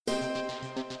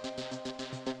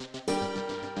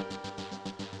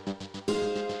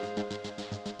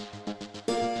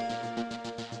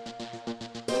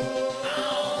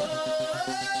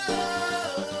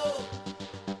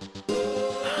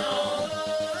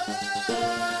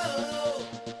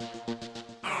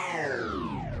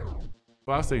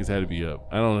5 seconds had to be up.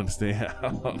 I don't understand how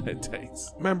long that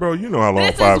takes. Man, bro, you know how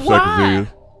long 5 seconds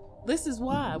is. This is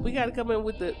why we got to come in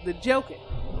with the joking.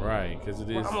 Right, because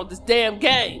it is. I'm on this damn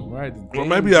game. Right. Well,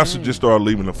 maybe I should just start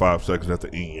leaving the 5 seconds at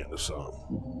the end or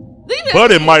something. Leave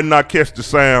But it might not catch the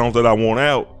sounds that I want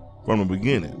out from the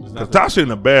beginning. Because Tasha in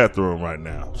the bathroom right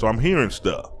now, so I'm hearing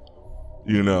stuff.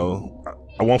 You know,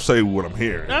 I won't say what I'm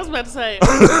hearing. I was about to say,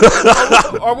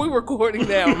 are we recording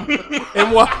now?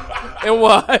 And why? And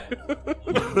why?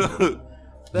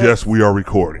 Yes, we are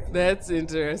recording. That's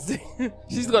interesting.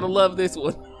 She's going to love this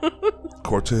one.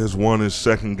 Cortez won his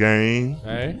second game.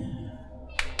 Hey.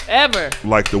 Ever.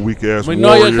 Like the weak-ass We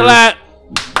Warriors. know you clap.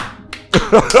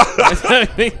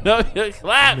 We know you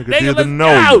clap. Nigga Nigga, did the let's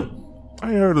know go. you. I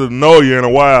ain't heard of the know you in a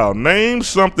while. Name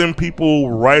something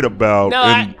people write about. No,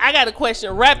 I got a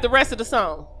question. Rap the rest of the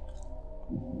song.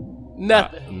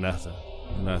 Nothing. Nothing.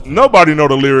 Nobody know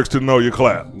the lyrics to Know You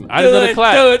Clap. I didn't know the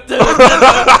clap. Do it.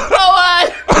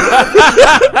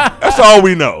 That's all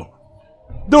we know.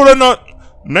 Do they not?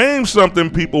 Name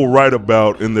something people write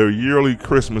about in their yearly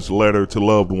Christmas letter to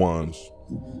loved ones.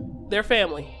 Their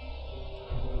family.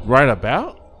 Write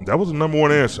about? That was the number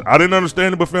one answer. I didn't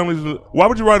understand it, but families. Why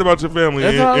would you write about your family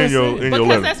in your letter?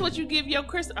 Because that's what you give your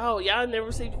Christmas. Oh, y'all never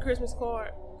received a Christmas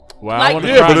card? Wow. Like,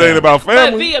 Yeah, but it ain't about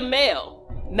family. But via mail.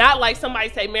 Not like somebody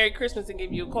say Merry Christmas and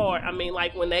give you a card. I mean,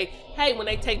 like when they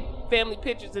take family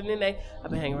pictures and then I've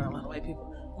been hanging around a lot of white people.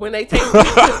 When they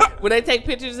take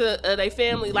pictures of their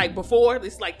family, like before,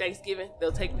 it's like Thanksgiving,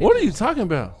 they'll take pictures. What are you talking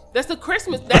about? That's a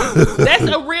Christmas. That's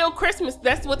a real Christmas.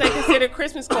 That's what they consider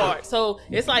Christmas card. So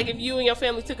it's like if you and your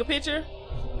family took a picture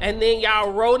and then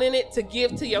y'all wrote in it to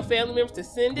give to your family members to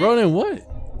send it. Wrote in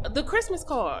what? The Christmas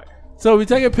card. So we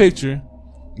take a picture.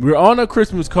 We're on a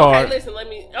Christmas card. Okay, listen,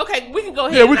 we can go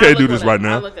ahead. Yeah, we can't do this right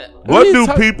now. What do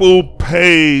people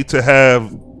pay to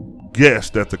have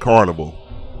guests at the carnival?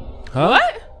 Huh?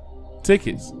 What?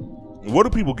 Tickets. What do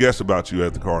people guess about you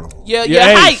at the carnival? Your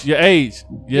age. height. Your age.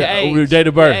 Your Your date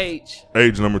of birth.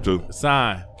 Age number 2.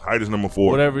 Sign. Height is number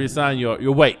 4. Whatever your sign you are.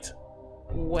 Your weight.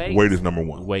 Weight is number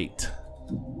 1. Weight.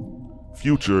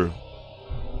 Future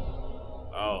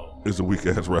is a weak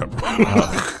ass rapper.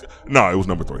 No, it was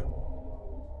number 3.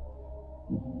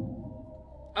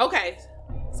 Okay,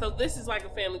 so this is like a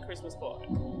family Christmas card.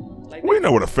 Like We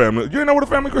know what a family. You know what a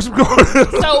family Christmas card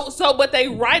is. But they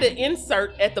write an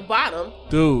insert at the bottom.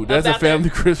 Dude, that's a family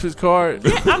Christmas card.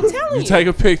 Yeah, I'm telling you. You take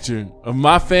a picture of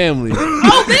my family.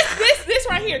 Oh, this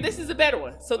right here. This is a better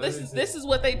one. So this is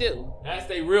what they do. That's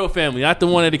their real family, not the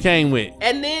one that it came with.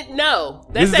 And then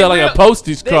this is like a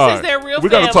postage card. This is their real We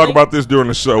family. got to talk about this during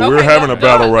the show. Okay, We're having a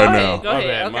battle right now. Go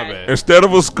ahead. My bad. Instead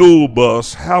of a school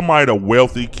bus, how might a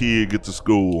wealthy kid get to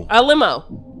school? A limo.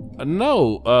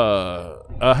 No,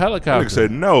 a helicopter. Nick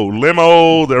said no.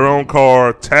 Limo, their own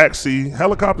car, taxi.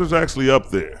 Helicopter's actually up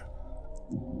there.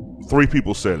 3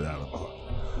 people said it out of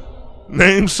 100.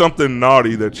 Name something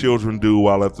naughty that children do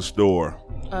while at the store.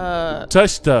 Touch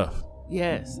stuff.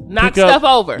 Yes. Knock Pick stuff up,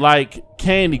 over. Like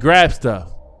candy, grab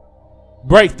stuff.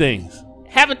 Break things.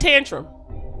 Have a tantrum.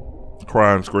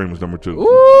 Cry and scream is number 2.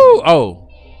 Ooh.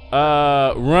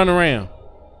 Run around.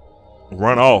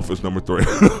 Run off is number 3.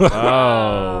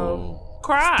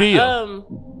 Cry.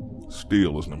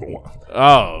 Steal is number 1.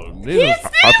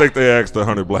 I think they asked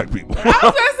 100 black people. was going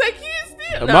to say kids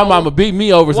steal. My mama beat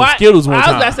me over some Skittles one time.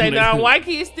 I was going to say, no, white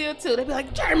kids steal too. They'd be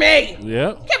like, Jeremy,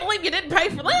 yeah. can't believe you didn't pay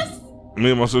for this.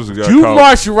 Me and my sister got You caught.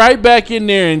 march right back in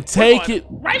there and take it.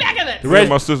 Right back in it. Me and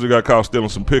my sister got caught stealing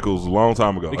some pickles a long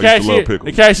time ago. I used to love pickles.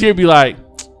 The cashier be like,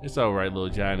 it's all right, little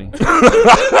Johnny.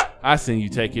 I seen you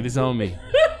take it. It's on me.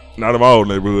 Not in my old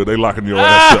neighborhood. They locking your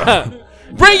ass up.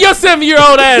 Bring your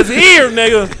 7-year-old ass here,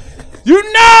 nigga. You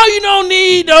know you don't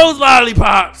need those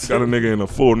lollipops. Got a nigga in a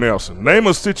full Nelson. Name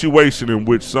a situation in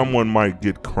which someone might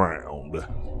get crowned.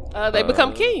 They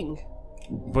become king.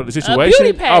 But the situation?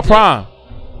 Beauty pageant. Prom.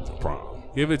 Prom.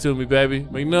 Give it to me, baby.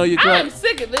 Magnolia I'm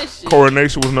sick of this shit.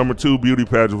 Coronation was number 2. Beauty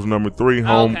pageant was number 3.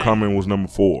 Homecoming was number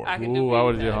 4. I can do I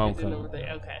would have did homecoming. homecoming.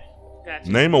 Okay. Gotcha.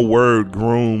 Name a word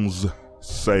grooms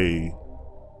say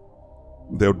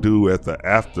they'll do at the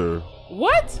after.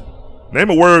 What? Name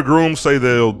a word grooms say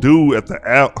they'll do at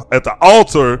the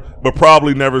altar, but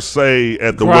probably never say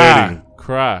at the wedding.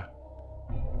 Cry.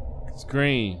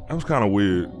 Scream. That was kind of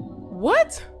weird.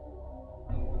 What?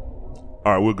 All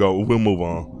right, we'll move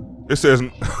on. It says,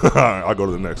 I'll go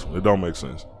to the next one. It don't make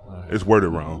sense. It's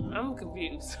worded wrong. I'm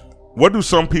confused. What do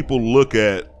some people look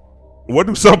at? What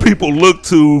do some people look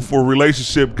to for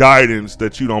relationship guidance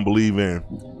that you don't believe in?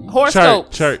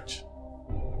 Horoscopes. Church.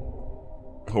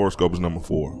 Horoscope is number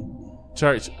 4.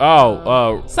 Church.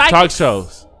 Talk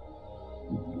shows.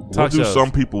 What do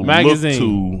some people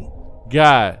magazine, look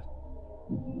God.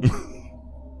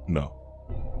 No.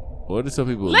 What do some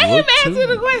people Let look him answer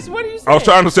to? the question. What are you saying? I was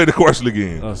trying to say the question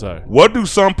again. Oh, sorry. What do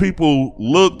some people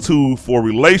look to for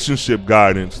relationship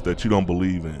guidance that you don't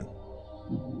believe in?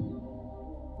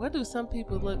 What do some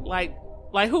people look like?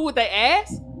 Like who would they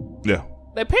ask? Yeah.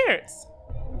 Their parents.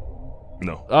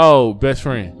 No. Oh, best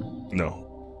friend.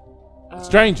 No.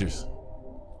 Strangers.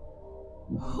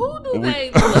 Who do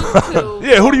they look to?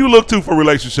 Yeah, who do you look to for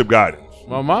relationship guidance?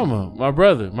 My mama, my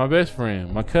brother, my best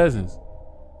friend, my cousins.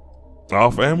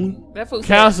 All family? That fool said-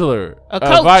 Counselor, A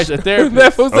coach. advice, a therapist.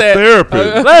 That fool A said-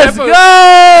 therapist. Let's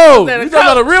That go! that a You talking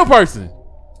about a coach. real person?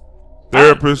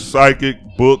 Therapist, psychic,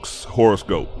 books,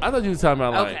 horoscope. I thought you were talking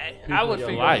about like Okay, people I would in your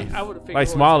figure. life. I would have figured. Like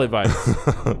small advice.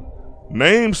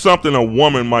 Name something a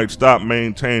woman might stop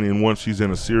maintaining once she's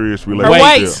in a serious weight.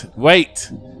 relationship.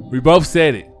 Wait. We both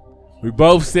said it.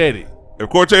 If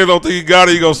Cortez don't think he got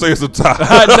it, he gonna say it's a tie.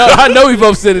 I know we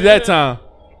both said it that time.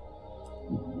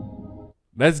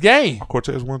 That's game.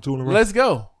 Cortez 1, 2 in a row. Let's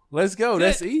go.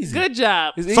 That's easy. Good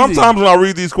job. It's easy. Sometimes when I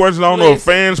read these questions, I don't know if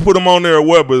Listen. fans put them on there or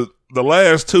what, but the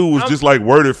last two was just like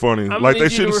worded funny. I'm Like they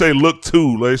need you shouldn't to say look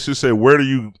to. They should say where do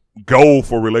you go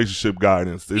for relationship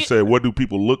guidance. They say what do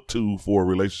people look to for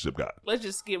relationship guidance. Let's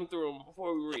just skim through them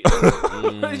before we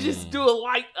read. Let's just do a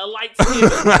light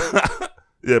skimming.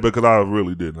 Yeah, because I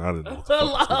really didn't. I didn't know.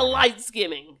 a light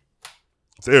skimming.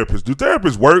 Therapists. Do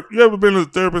therapists work? You ever been to a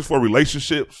therapist for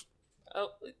relationships? Oh,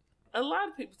 a lot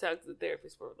of people talk to the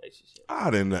therapist for relationships. I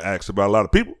didn't ask about a lot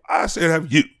of people. I said,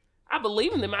 have you? I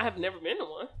believe in them. I have never been to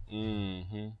one.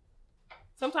 Mm-hmm.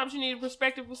 Sometimes you need a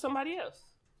perspective with somebody else.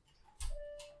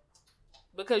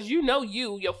 Because you know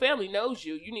you, your family knows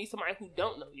you. You need somebody who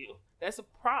don't know you. That's a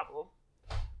problem.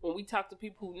 When we talk to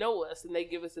people who know us and they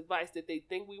give us advice that they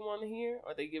think we want to hear,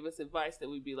 or they give us advice that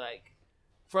we be like,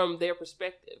 from their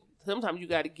perspective. Sometimes you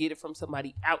got to get it from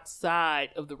somebody outside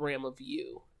of the realm of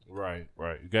you. Right.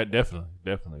 You got definitely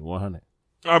 100.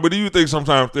 All right, but do you think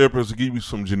sometimes therapists will give you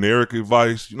some generic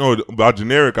advice? You know, by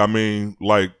generic, I mean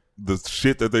like the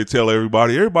shit that they tell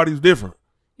everybody. Everybody's different.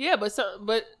 Yeah,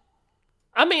 but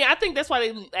I mean, I think that's why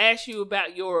they ask you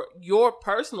about your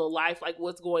personal life, like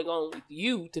what's going on with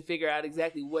you, to figure out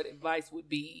exactly what advice would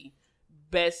be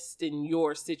best in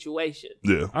your situation.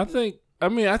 Yeah. I think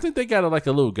they got like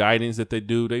a little guidance that they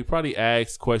do. They probably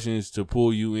ask questions to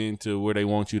pull you into where they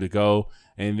want you to go.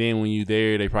 And then when you're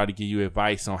there, they probably give you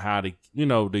advice on how to,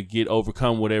 to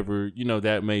overcome whatever,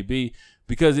 that may be.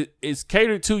 Because it's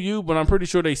catered to you, but I'm pretty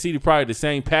sure they see probably the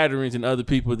same patterns in other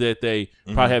people that they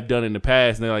probably have done in the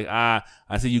past. And they're like, I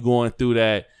see you going through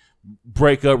that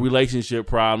breakup relationship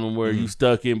problem where you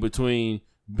stuck in between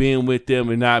being with them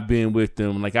and not being with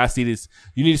them. Like, I see this.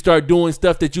 You need to start doing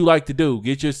stuff that you like to do.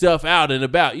 Get yourself out and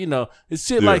about. It's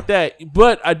shit like that.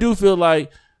 But I do feel like,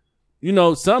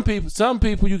 some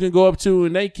people you can go up to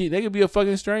and they can be a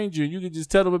fucking stranger. You can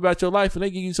just tell them about your life and they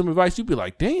give you some advice. You be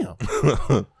like, damn.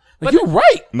 Like, you're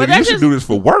right. Nigga, you should do this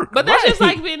for work. But that's just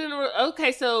like being in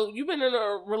so you've been in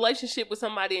a relationship with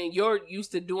somebody and you're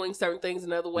used to doing certain things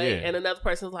another way, and another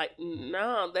person's like,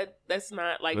 no, that's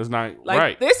not like, that's not like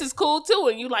right. This is cool too,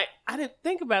 and you like, I didn't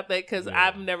think about that because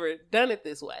I've never done it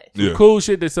this way. Yeah. Cool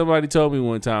shit that somebody told me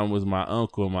one time was my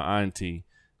uncle and my auntie.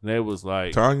 They was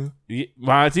like, Tanya? Yeah,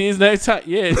 my auntie is named Tanya.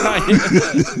 Yeah, Tanya.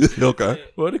 Okay.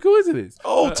 What a coincidence.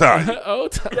 Old Tanya.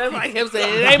 Old Tanya. That's like him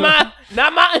saying, it ain't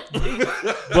not my auntie.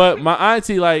 But my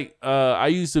auntie, like, I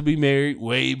used to be married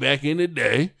way back in the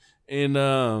day. And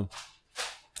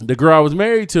the girl I was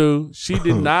married to, she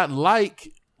did not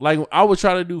like I would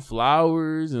try to do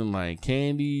flowers and like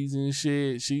candies and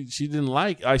shit. She didn't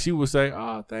like. She would say,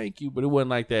 "Oh, thank you," but it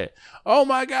wasn't like that. Oh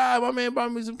my God, my man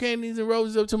brought me some candies and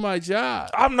roses up to my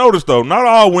job. I've noticed though, not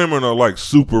all women are like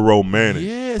super romantic.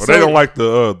 Yeah, or so- they don't like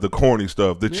the corny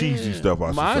stuff, the cheesy stuff.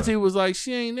 My auntie was like,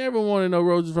 she ain't never wanted no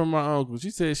roses from my uncle. She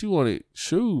said she wanted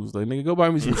shoes. Like, nigga, go buy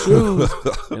me some shoes,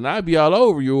 and I'd be all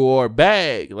over you, or a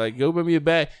bag. Like, go buy me a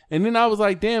bag. And then I was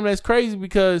like, damn, that's crazy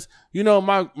because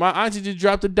my auntie just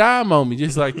dropped a dime on me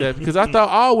just like that because I thought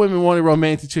all women wanted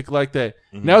romantic chick like that.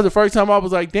 And that was the first time I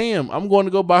was like, damn, I'm going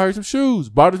to go buy her some shoes.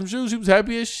 Bought her some shoes. She was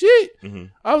happy as shit.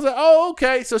 I was like, oh,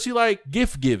 okay. So she like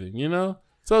gift giving,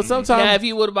 So sometimes Now, if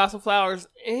you would have bought some flowers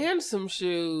and some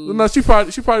shoes, no, she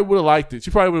probably would have liked it.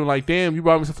 She probably would have like, damn, you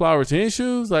brought me some flowers and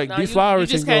shoes. Like, no, these flowers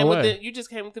you just can came go with away. you just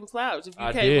came with them flowers. If you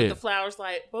I came did. with the flowers,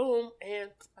 like boom, and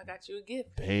I got you a gift.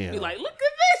 Damn. Be like, look at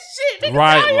this shit. Nigga,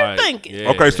 Right, how you like, thinking? yeah.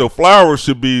 Okay, so flowers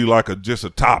should be like just a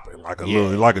topping, like a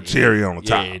little, like a cherry on the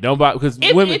top. Yeah, don't buy because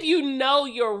If, women. if you know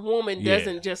your woman Yeah.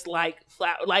 doesn't just like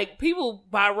flower, like people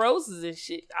buy roses and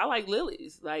shit. I like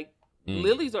lilies. Like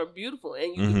Lilies are beautiful,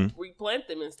 and you can replant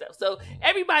them and stuff. So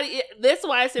everybody, that's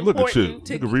why it's Look at you. important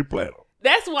You can replant them.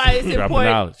 That's why it's Dropping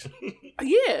important. knowledge.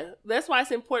 Yeah, that's why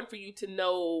it's important for you to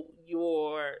know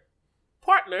your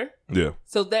partner, Yeah.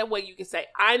 so that way you can say,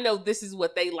 I know this is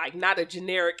what they like, not a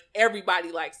generic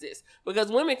everybody likes this.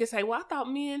 Because women can say, well, I thought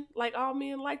all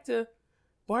men like to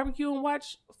barbecue and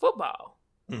watch football.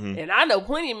 And I know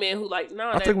plenty of men who like,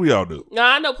 I think we all do. No,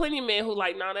 I know plenty of men who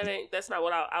like, no, that's not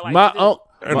what I like. My to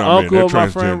do. uncle and my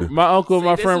friend, See,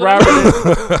 this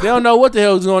Robert, they don't know what the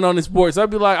hell is going on in sports. I'd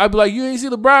be like, you ain't see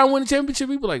LeBron win the championship?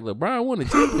 He'd be like, LeBron won the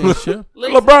championship.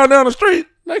 LeBron down the street.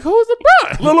 Like, who's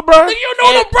LeBron? Little LeBron. You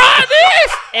know who LeBron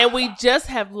is? And we just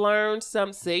have learned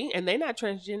and they're not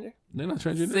transgender. They're not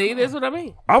transgender. See, that's what I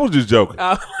mean. I was just joking.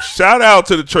 Shout out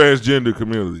to the transgender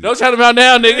community. Don't shout him out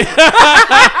now, nigga.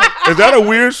 Is that a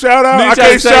weird shout out? I Nigga try to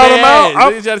can't save shout him his out.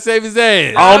 ass. Nigga try to save his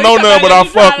ass. I don't know nothing, but I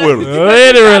fuck with him.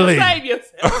 Literally. Save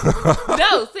yourself.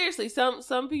 No, seriously.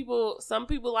 Some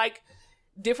people like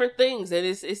different things, and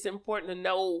it's important to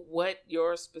know what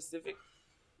your specific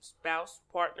spouse,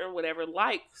 partner, whatever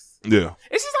likes. Yeah.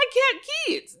 It's just like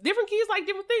kids. Different kids like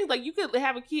different things. Like you could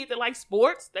have a kid that likes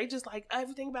sports. They just like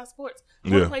everything about sports.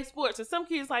 Want to play sports. And some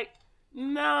kids like,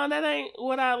 no, that ain't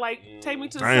what I like. Take me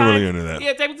to the I ain't really into that.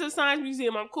 Yeah, take me to the science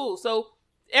museum. I'm cool. So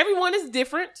everyone is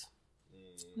different.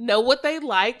 Know what they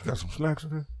like. Got some snacks in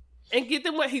there. And get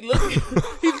them what he looked.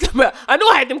 He's talking about. I know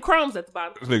I had them crumbs at the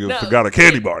bottom. This nigga forgot a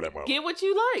candy bar that moment. Get what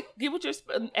you like.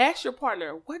 Ask your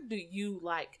partner, what do you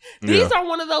like? These are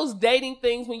one of those dating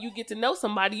things when you get to know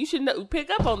somebody, you should pick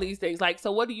up on these things. Like,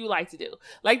 so what do you like to do?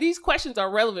 Like, these questions are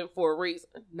relevant for a reason,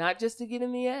 not just to get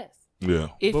in the ass. Yeah.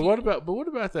 But what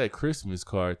about that Christmas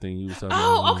card thing you was talking about?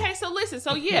 Oh, okay. So listen.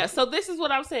 So yeah. So this is what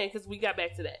I'm saying, because we got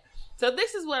back to that. So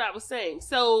this is what I was saying.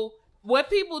 So what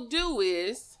people do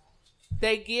is,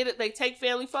 they take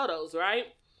family photos, right?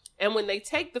 And when they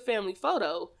take the family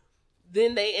photo,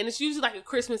 then and it's usually like a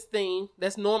Christmas theme.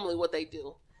 That's normally what they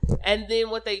do. And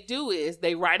then what they do is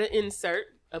they write an insert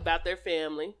about their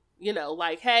family,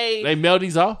 like, hey. They mail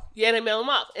these off? Yeah, they mail them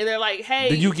off. And they're like, hey.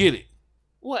 Then you get it.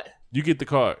 What? You get the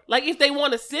card. Like, if they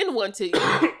want to send one to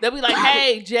you, they'll be like,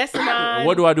 hey, Jess and I.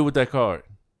 What do I do with that card?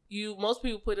 Most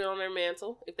people put it on their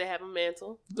mantle, if they have a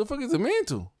mantle. What the fuck is a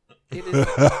mantle? It is.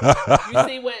 You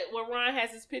see what Ron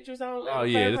has his pictures on? Oh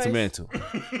yeah, that's a mantle.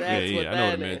 That's yeah, what I know that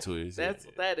what a mantle is. That's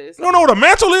what that is. You don't know what a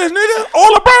mantle is, nigga?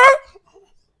 All about?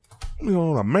 You don't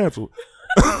know what a mantle.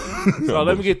 So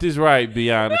let me get this right,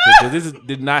 Bianca, because this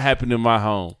did not happen in my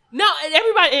home. No, and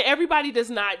everybody does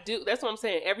not do. That's what I'm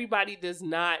saying. Everybody does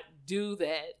not do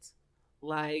that.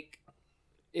 Like,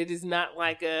 it is not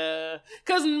like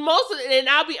because and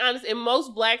I'll be honest, in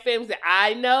most black families that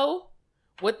I know,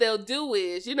 what they'll do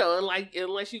is,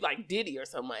 unless you like Diddy or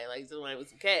somebody, like somebody with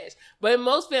some cash. But in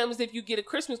most families, if you get a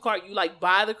Christmas card, you like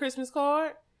buy the Christmas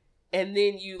card, and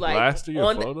then you like plaster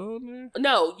your photo on there.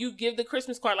 No, you give the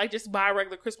Christmas card, like just buy a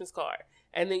regular Christmas card,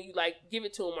 and then you like give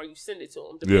it to them or you send it to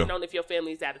them, depending on if your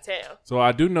family is out of town. So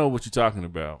I do know what you're talking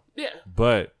about. Yeah,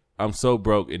 but I'm so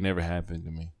broke, it never happened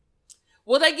to me.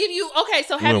 Well, they give you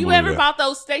so. Have you ever bought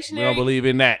those stationery? I don't believe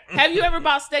in that. Have you ever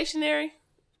bought stationery?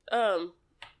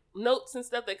 Notes and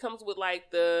stuff that comes with like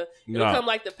it'll come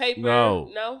like the paper.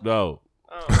 No. Oh.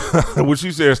 When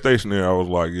she said stationery, I was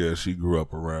like, yeah, she grew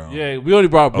up around. Yeah, we only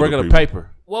brought regular paper.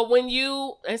 Well, when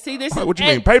you see this, what you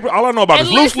mean paper? All I know about is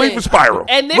loose leaf and spiral.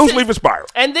 Loose leaf and spiral.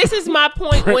 And this is my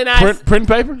point print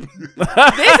paper. This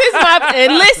is my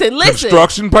listen.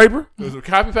 Construction paper. Was it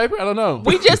copy paper? I don't know.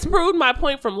 We just proved my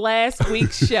point from last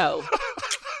week's show.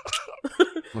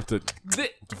 What the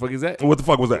fuck is that? What the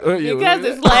fuck was that? Because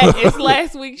it's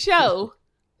last week's show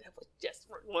that was just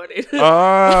recorded.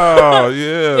 Oh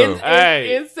yeah.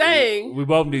 In saying we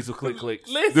both need some clicks.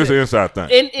 Listen, this is an inside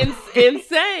thing. In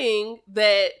saying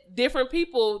that different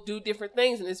people do different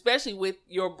things, and especially with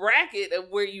your bracket of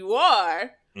where you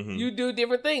are, you do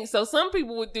different things. So some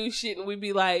people would do shit, and we'd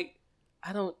be like,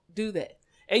 I don't do that.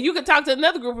 And you could talk to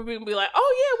another group of people and be like,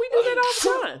 oh yeah, we do that all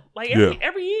the time, like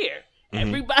every year.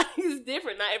 Everybody's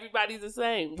different. Not everybody's the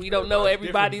same. We don't know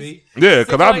everybody's. Yeah,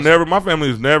 because my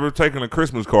family's never taken a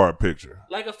Christmas card picture.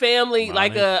 Like a family,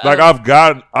 I've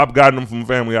gotten them from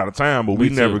family out of town, but we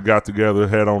never got together,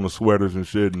 had on the sweaters and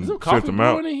shit, and sent them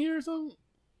out. In here or something?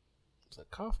 Is that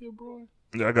coffee or brewing?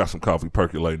 Yeah, I got some coffee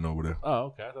percolating over there. Oh,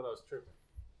 okay. I thought I was tripping.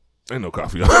 Ain't no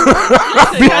coffee.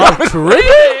 I'm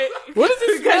tripping? What is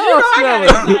this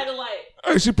smell?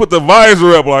 Hey, she put the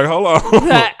visor up like, hold on.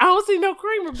 I don't see no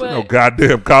creamer, but no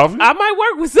goddamn coffee. I might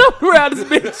work with something around this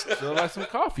bitch. Feel like some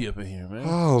coffee up in here, man.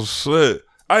 Oh shit!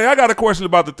 Hey, I got a question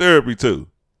about the therapy too.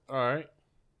 All right.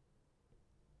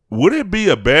 would it be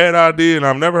a bad idea? And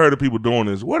I've never heard of people doing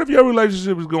this. What if your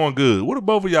relationship is going good? What if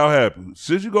both of y'all happy?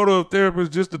 Should you go to a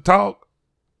therapist just to talk,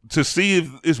 to see if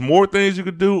it's more things you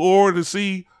could do, or to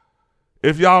see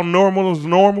if y'all normal is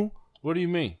normal? What do you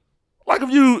mean? Like if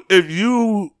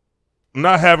you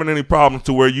not having any problems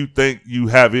to where you think you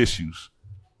have issues.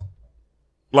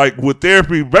 Like with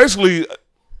therapy, basically,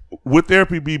 would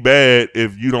therapy be bad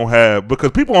if you don't have,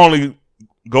 because people only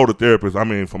go to therapists, I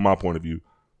mean, from my point of view,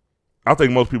 I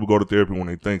think most people go to therapy when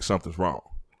they think something's wrong.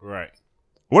 Right.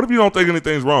 What if you don't think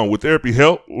anything's wrong? Would therapy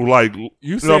help? Like,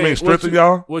 you know what I mean? Strengthen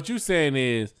y'all? What you saying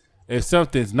is, if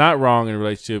something's not wrong in a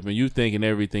relationship and you thinking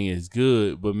everything is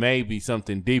good, but maybe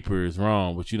something deeper is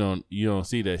wrong, but you don't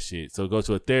see that shit. So go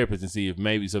to a therapist and see if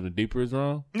maybe something deeper is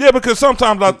wrong. Yeah, because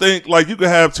sometimes I think like you could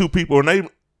have two people and they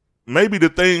maybe the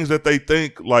things that they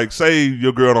think, like say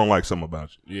your girl don't like something about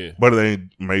you. Yeah. But it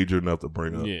ain't major enough to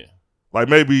bring up. Yeah. Like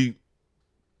maybe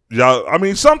y'all, I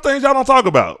mean, some things y'all don't talk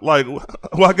about. Like,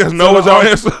 well, I guess no is y'all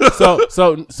answer.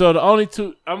 So the only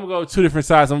two, I'm gonna go two different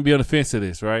sides. I'm gonna be on the fence of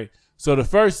this, right? So the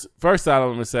first side,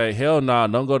 I'm gonna say, hell no,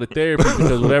 don't go to therapy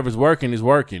because whatever's working is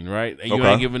working, right? And you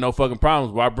ain't giving no fucking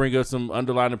problems. Why bring up some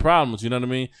underlying problems? You know what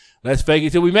I mean? Let's fake it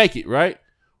till we make it, right?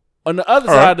 On the other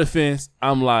side of the fence,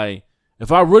 I'm like,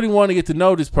 if I really want to get to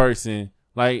know this person,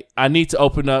 like I need to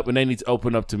open up and they need to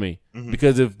open up to me. Mm-hmm.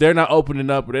 Because if they're not opening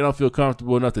up or they don't feel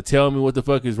comfortable enough to tell me what the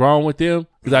fuck is wrong with them,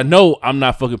 because I know I'm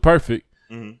not fucking perfect,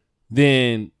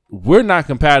 then we're not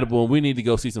compatible and we need to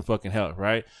go see some fucking help,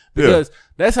 right? Because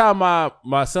that's how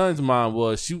my son's mom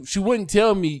was. She wouldn't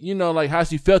tell me, you know, like how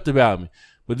she felt about me.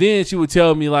 But then she would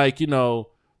tell me like, you know,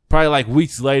 probably like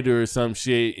weeks later or some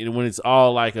shit, and when it's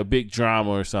all like a big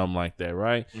drama or something like that,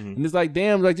 right? And it's like,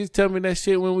 damn, like just tell me that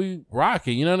shit when we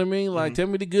rocking, you know what I mean? Like tell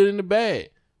me the good and the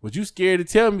bad. But you scared to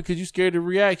tell me because you scared of the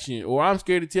reaction, or I'm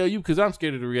scared to tell you because I'm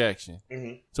scared of the reaction.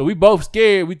 So we both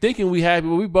scared. We thinking we happy,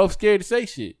 but we both scared to say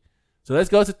shit. So let's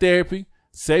go to therapy,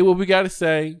 say what we got to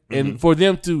say, and for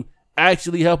them to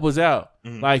actually help us out,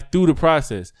 like through the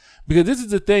process. Because this is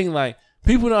the thing, like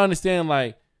people don't understand,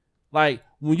 like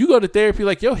when you go to therapy,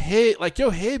 like your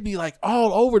head be like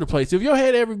all over the place. If your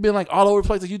head ever been like all over the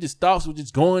place, like you just thoughts were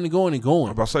just going and going and going.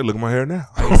 I'm about to say, look at my hair now.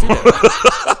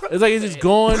 It's like it's just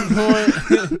going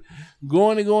and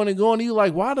going and going. And you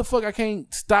like, why the fuck I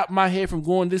can't stop my head from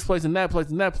going this place and that place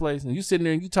and that place? And you sitting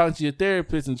there and you talking to your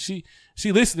therapist and she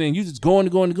listening and you just going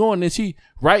and going and going. And then she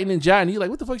writing and jotting. You like,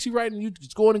 what the fuck she writing? You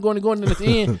just going and going and going. And at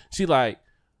the end, she like,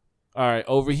 all right,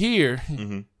 over here,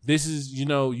 this is, you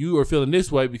know, you are feeling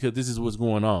this way because this is what's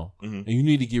going on. And you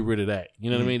need to get rid of that. You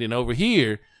know what I mean? And over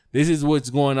here, this is what's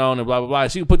going on and blah, blah, blah.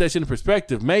 She can put that shit in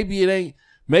perspective. Maybe it ain't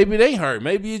hurt.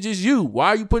 Maybe it's just you. Why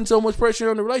are you putting so much pressure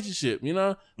on the relationship? You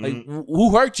know, like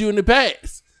who hurt you in the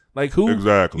past? Like who?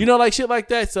 Exactly. You know, like shit like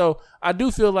that. So I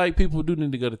do feel like people do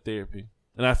need to go to therapy.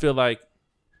 And I feel like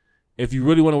if you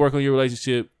really want to work on your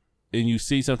relationship and you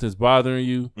see something's bothering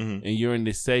you and you're in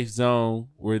this safe zone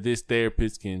where this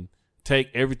therapist can take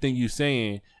everything you're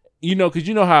saying, you know, because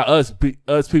you know how us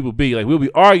people be. Like we'll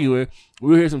be arguing.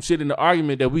 We'll hear some shit in the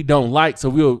argument that we don't like. So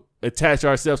we'll attach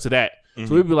ourselves to that.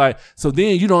 So we'd be like, so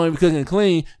then you don't even cook and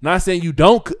clean. Not saying you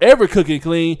don't ever cook and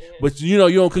clean, but you know,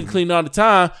 you don't cook and clean all the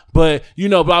time, but you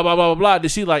know, blah, blah, blah, blah, blah. Then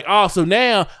she like, oh, so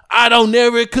now I don't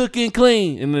never cook and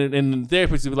clean. And the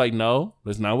therapist would be like, no,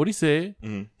 that's not what he said.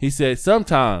 He said,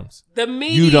 sometimes the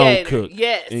mediator, you don't cook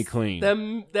and clean.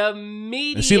 The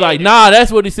mediator. And she like, nah,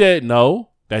 that's what he said. No,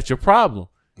 that's your problem.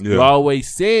 Yeah. You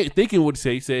always thinking what he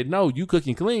said. He said, no, you cook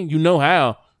and clean. You know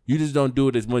how. You just don't do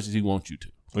it as much as he wants you to.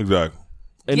 Exactly.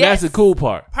 And that's the cool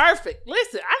part. Perfect.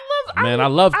 Listen, I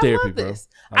love therapy, bro.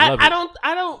 I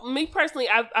don't, me personally,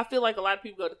 I feel like a lot of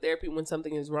people go to therapy when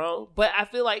something is wrong, but I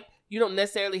feel like you don't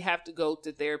necessarily have to go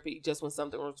to therapy just when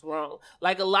something was wrong.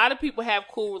 Like a lot of people have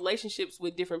cool relationships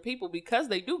with different people because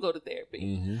they do go to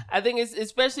therapy. I think it's,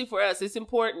 especially for us, it's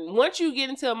important. Once you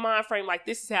get into a mind frame like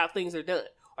this is how things are done,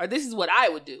 or this is what I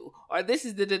would do, or this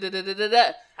is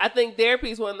da-da-da-da-da-da-da. I think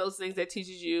therapy is one of those things that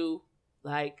teaches you,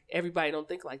 like, everybody don't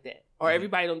think like that, or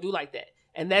everybody don't do like that.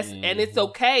 And that's, and it's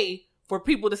okay for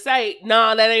people to say,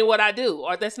 nah, that ain't what I do,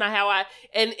 or that's not how I,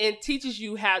 and teaches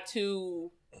you how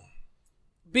to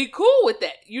be cool with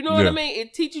that. You know what I mean?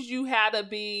 It teaches you how to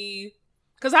be,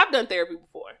 because I've done therapy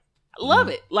before. I love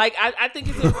it. Like, I think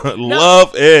it's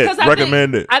love it.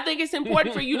 Recommend it. I think it's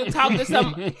important for you to talk to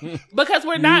some, because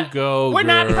we're not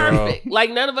perfect. Like,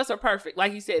 none of us are perfect.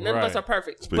 Like you said, none of us are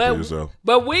perfect. Speak for yourself.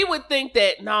 But we would think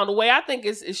that, no, the way I think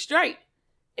is straight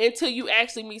until you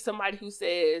actually meet somebody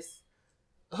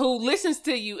who listens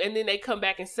to you, and then they come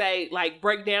back and say, like,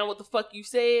 break down what the fuck you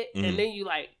said, and then you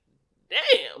like,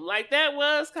 damn, like that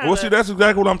was kind of. Well, see, that's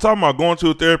exactly what I'm talking about. Going to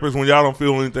a therapist when y'all don't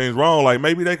feel anything's wrong. Like,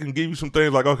 maybe they can give you some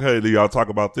things like, okay, do y'all talk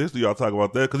about this? Do y'all talk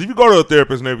about that? Because if you go to a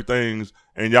therapist and everything's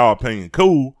in y'all opinion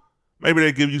cool, maybe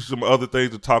they give you some other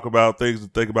things to talk about, things to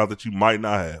think about that you might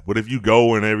not have. But if you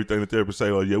go and everything the therapist say,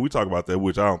 oh, yeah, we talk about that,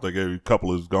 which I don't think every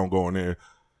couple is going to go in there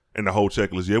and the whole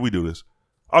checklist, yeah, we do this.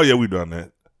 Oh, yeah, we done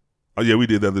that. Oh, yeah, we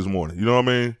did that this morning. You know what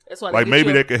I mean? That's why like,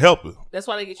 maybe they could help it. That's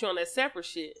why they get you on that separate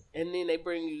shit, and then they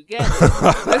bring you together.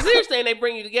 But seriously, they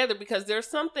bring you together because there's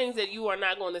some things that you are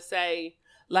not going to say.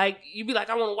 Like, you be like,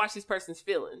 I want to watch this person's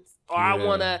feelings. Or I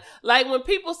want to, like, when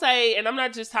people say, and I'm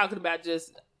not just talking about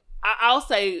just, I'll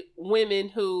say women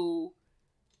who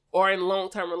are in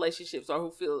long-term relationships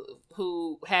or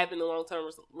who have been in long-term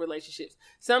relationships.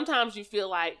 Sometimes you feel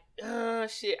like,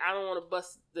 shit, I don't want to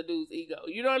bust the dude's ego.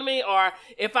 You know what I mean? Or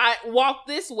if I walk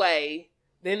this way,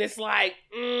 then it's like,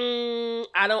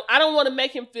 I don't want to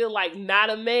make him feel like not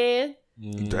a man.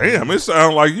 Damn, it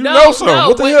sounds like you know something.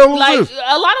 What the hell was like, this?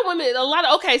 A lot of women,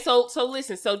 okay, so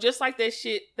listen, so just like that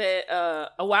shit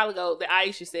that a while ago that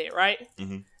Aisha said, right?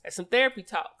 Mm-hmm. That's some therapy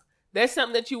talk. That's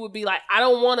something that you would be like, I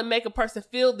don't want to make a person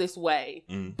feel this way,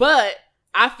 but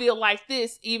I feel like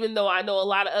this, even though I know a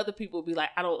lot of other people would be like,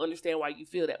 I don't understand why you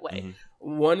feel that way.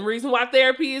 Mm-hmm. One reason why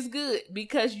therapy is good,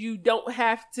 because you don't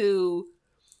have to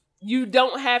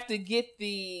get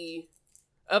the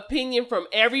opinion from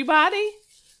everybody.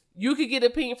 You could get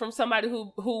opinion from somebody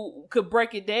who could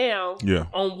break it down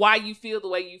on why you feel the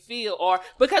way you feel. Or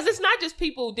because it's not just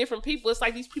different people. It's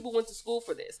like these people went to school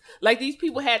for this. Like these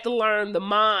people had to learn the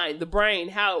mind, the brain,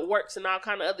 how it works and all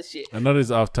kind of other shit. I know this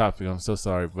is off topic. I'm so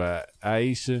sorry, but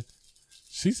Aisha,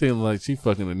 she seemed like she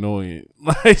fucking annoying.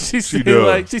 Like she seemed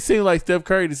like Steph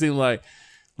Curry. It seemed like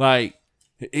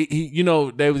he, you know,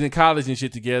 they was in college and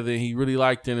shit together, and he really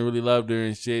liked her and really loved her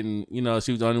and shit, and, you know,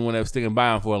 she was the only one that was sticking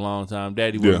by him for a long time.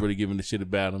 Daddy wasn't really giving a shit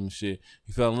about him and shit.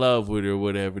 He fell in love with her or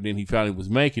whatever. Then he finally was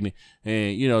making it,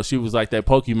 and, you know, she was like that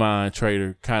Pokemon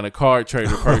trader, kind of card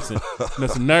trader person. You know,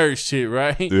 some nerd shit,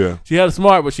 right? Yeah. She hella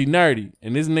smart, but she nerdy.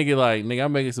 And this nigga like, nigga,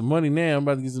 I'm making some money now. I'm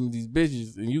about to get some of these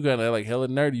bitches, and you got like hella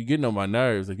nerdy. You getting on my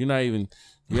nerves. Like, you're not even...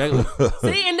 See,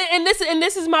 and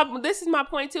this is my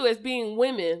point too. As being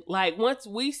women, like once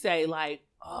we say like,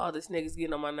 "Oh, this nigga's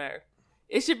getting on my nerve,"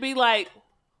 it should be like,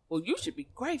 "Well, you should be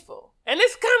grateful." And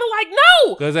it's kind of like,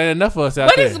 no, because ain't enough of us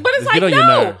out there. But it's like, no,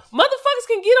 motherfuckers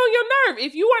can get on your nerve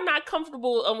if you are not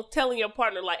comfortable telling your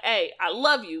partner like, "Hey, I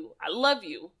love you.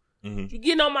 Mm-hmm. You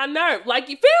getting on my nerve." Like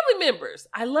your family members,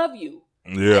 I love you.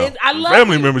 Yeah, I love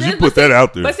family members. You put that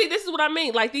out there. But see, this is what I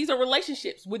mean. Like these are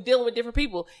relationships. We're dealing with different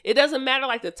people. It doesn't matter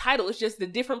like the title. It's just the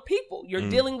different people. You're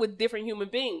dealing with different human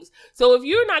beings. So if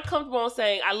you're not comfortable on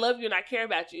saying I love you and I care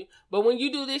about you, but when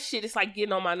you do this shit, it's like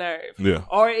getting on my nerve. Yeah,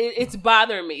 or it's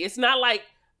bothering me. It's not like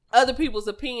other people's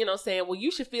opinion on saying, well,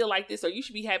 you should feel like this or you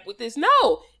should be happy with this.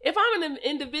 No, if I'm an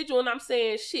individual and I'm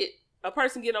saying shit, a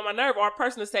person getting on my nerve, or a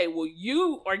person to say, well,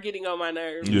 you are getting on my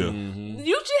nerve. Yeah. Mm-hmm.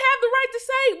 You should have the right to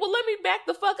say, well, let me back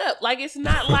the fuck up. Like, it's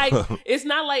not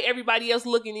like everybody else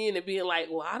looking in and being like,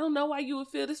 well, I don't know why you would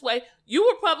feel this way. You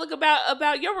were public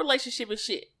about your relationship and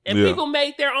shit. And people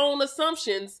made their own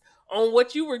assumptions on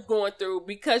what you were going through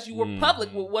because you were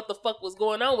public with what the fuck was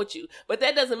going on with you. But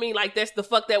that doesn't mean like that's the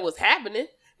fuck that was happening.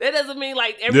 That doesn't mean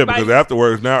like everybody. Yeah, because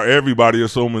afterwards, now everybody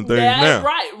assuming things now.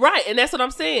 Right. And that's what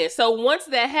I'm saying. So once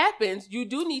that happens, you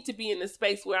do need to be in a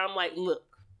space where I'm like, look,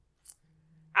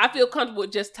 I feel comfortable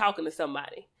just talking to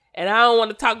somebody. And I don't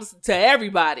want to talk to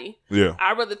everybody. Yeah.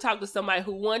 I'd rather talk to somebody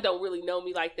who, one, don't really know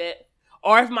me like that.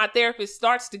 Or if my therapist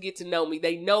starts to get to know me,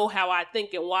 they know how I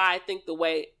think and why I think the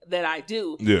way that I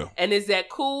do. Yeah. And is that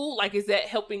cool? Like, is that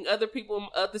helping other people in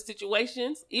other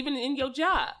situations, even in your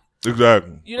job?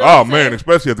 Exactly. You know man,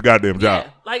 especially at the goddamn job.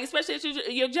 Like especially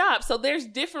at your job. So there's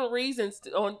different reasons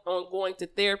on going to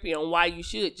therapy on why you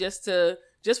should just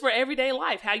for everyday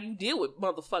life, how you deal with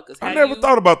motherfuckers. I never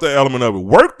thought about that element of it.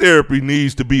 Work therapy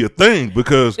needs to be a thing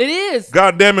because it is.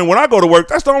 Goddamn it, when I go to work,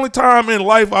 that's the only time in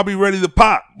life I'll be ready to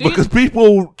pop because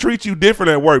people treat you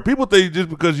different at work. People think just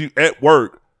because you at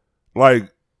work,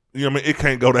 like. You know what I mean? It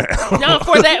can't go down. No,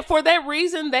 for that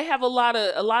reason, they have a lot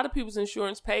of people's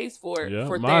insurance pays for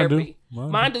therapy.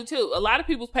 Mine do too. A lot of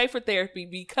people pay for therapy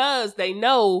because they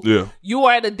know you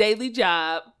are at a daily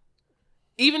job.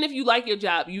 Even if you like your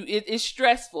job, it's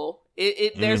stressful.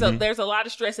 There's a lot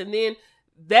of stress, and then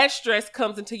that stress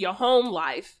comes into your home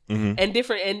life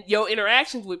and your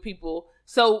interactions with people.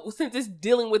 So since it's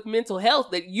dealing with mental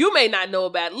health that you may not know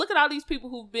about, look at all these people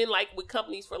who've been like with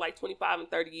companies for like 25 and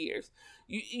 30 years.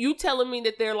 You telling me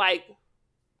that they're like,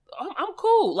 I'm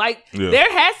cool. Like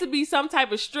there has to be some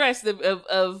type of stress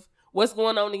of what's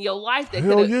going on in your life that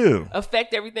Hell could yeah.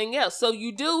 affect everything else. So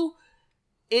you do.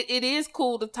 It is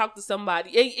cool to talk to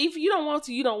somebody. If you don't want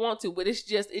to, you don't want to. But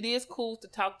it is cool to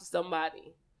talk to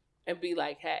somebody and be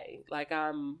like, hey, like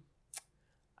I'm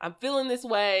feeling this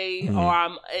way, or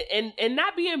I'm and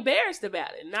not be embarrassed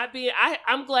about it. Not being.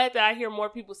 I'm glad that I hear more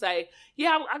people say,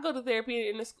 yeah, I go to therapy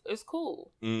and it's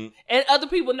cool. And other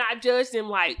people not judge them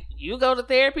like, you go to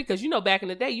therapy, because back in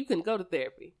the day you couldn't go to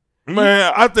therapy.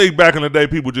 Man, I think back in the day,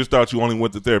 people just thought you only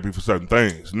went to therapy for certain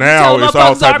things. Now it's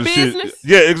all type of shit.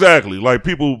 Yeah, exactly. Like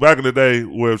people back in the day,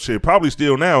 well, shit, probably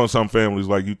still now in some families,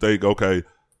 like you think, okay,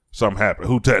 something happened.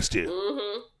 Who touched you?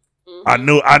 I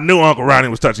knew Uncle Ronnie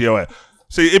was touching your ass.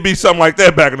 See, it'd be something like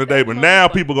that back in the day, but now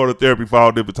people go to therapy for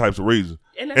all different types of reasons.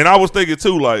 And I was thinking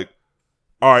too, like,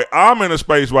 all right, I'm in a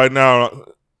space right now,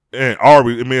 and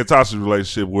me and Tasha's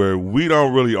relationship, where we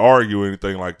don't really argue or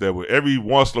anything like that, but every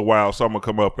once in a while something will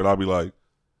come up and I'll be like,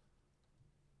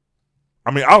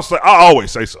 I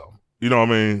always say something. You know what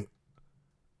I mean?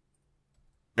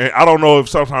 And I don't know if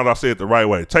sometimes I say it the right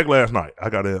way. Take last night. I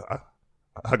got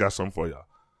something for y'all.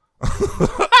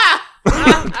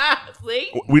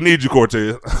 We need you,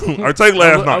 Cortez. All right, take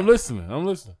last night. I'm listening. All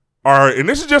right, and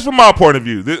this is just from my point of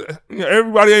view.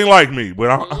 Everybody ain't like me, but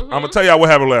I'm going to tell y'all what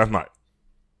happened last night.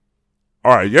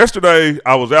 All right, yesterday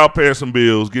I was out paying some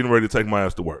bills, getting ready to take my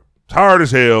ass to work. Tired as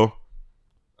hell.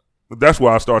 That's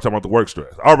why I started talking about the work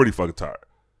stress. Already fucking tired.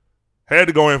 Had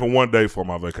to go in for one day before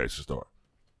my vacation started.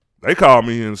 They called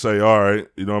me and say, all right,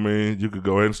 you know what I mean? You could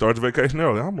go ahead and start your vacation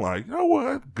early. I'm like, you know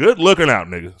what? Good looking out,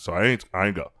 nigga. So I ain't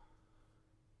go.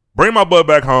 Bring my butt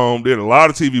back home. Did a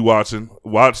lot of TV watching.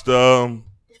 Watched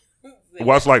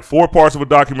like 4 parts of a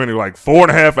documentary, like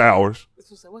 4.5 hours.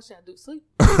 What should I do? Sleep?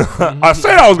 I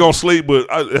said I was going to sleep, but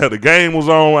the game was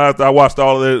on after I watched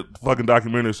all of that fucking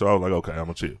documentary, so I was like, okay, I'm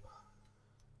going to chill.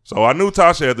 So I knew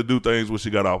Tasha had to do things when she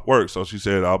got off work, so she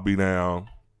said, I'll be down,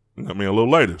 a little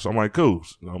later. So I'm like, cool.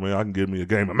 I can get me a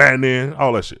game of Madden in,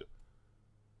 all that shit.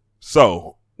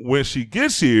 So when she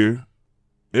gets here,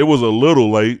 it was a little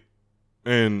late,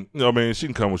 and, she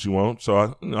can come when she wants, so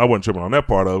I wasn't tripping on that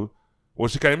part of it. When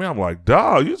she came in, I'm like,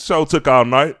 dawg, you so took all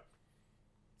night.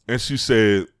 And she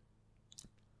said,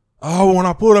 oh, when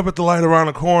I pulled up at the light around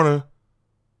the corner,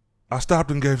 I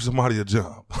stopped and gave somebody a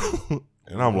jump.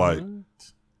 And I'm like,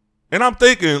 and I'm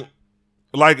thinking,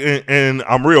 like, and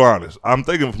I'm real honest. I'm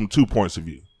thinking from 2 points of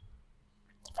view.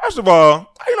 First of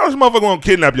all, this motherfucker gonna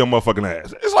kidnap your motherfucking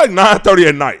ass. It's like 9:30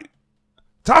 at night.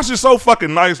 Tasha's so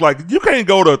fucking nice. Like, you can't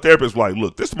go to a therapist like,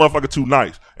 look, this motherfucker too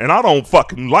nice, and I don't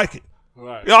fucking like it.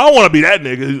 Right. I don't want to be that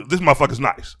nigga. This motherfucker's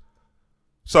nice.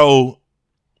 So,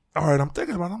 all right, I'm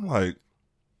thinking about it. I'm like,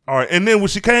 all right. And then when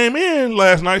she came in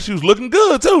last night, she was looking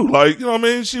good too. Like,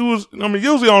 she was,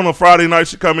 usually on a Friday night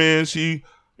she come in, she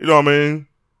was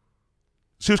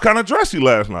kind of dressy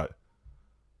last night.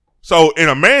 So in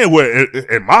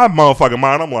my motherfucking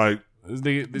mind, I'm like,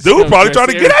 dude probably trying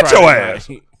to get at your ass.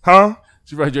 Huh?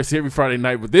 She probably dressed every Friday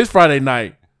night, but this Friday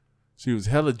night, she was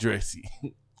hella dressy.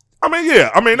 Yeah.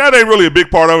 That ain't really a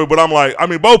big part of it, but I'm like,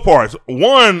 both parts.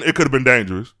 One, it could have been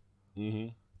dangerous. Mm-hmm.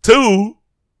 2,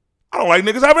 I don't like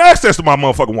niggas having access to my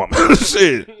motherfucking woman.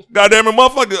 Shit. Goddamn it,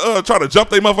 motherfucker try to jump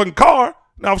their motherfucking car.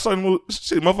 Now all of a sudden,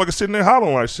 shit, motherfucker sitting there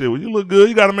hollering like, shit, well, you look good.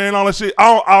 You got a man, all that shit.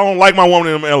 I don't like my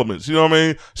woman in them elements. You know what I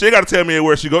mean? She ain't got to tell me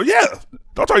where she go. Yeah.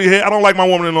 Don't turn your head. I don't like my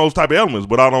woman in those type of elements,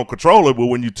 but I don't control it. But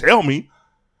when you tell me,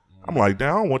 I'm like,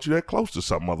 damn, I don't want you that close to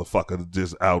some motherfucker that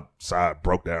just outside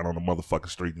broke down on the motherfucking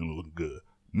street and you looking good.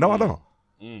 No, I don't.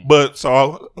 But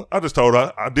so I just told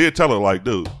her, I did tell her, like,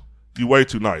 dude, you way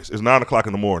too nice. It's 9 o'clock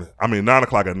in the morning. 9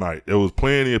 o'clock at night. There was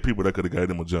plenty of people that could have gave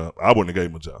them a jump. I wouldn't have gave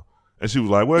them a jump. And she was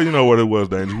like, well, you know what it was,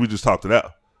 dangerous. We just talked it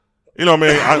out. You know what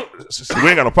I mean? We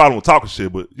ain't got no problem with talking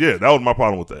shit, but yeah, that was my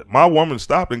problem with that. My woman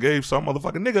stopped and gave some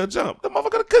motherfucking nigga a jump. That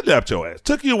motherfucker kidnapped your ass.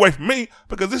 Took you away from me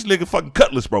because this nigga fucking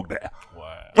cutlass broke down.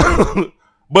 Wow.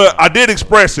 But I did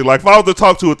express it. Like, if I was to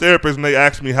talk to a therapist and they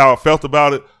asked me how I felt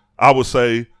about it, I would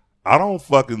say, I don't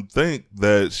fucking think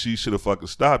that she should have fucking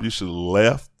stopped. You should have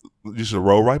left. You should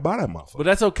roll right by that motherfucker. But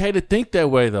that's okay to think that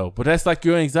way, though. But that's like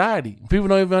your anxiety. People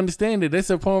don't even understand it. That's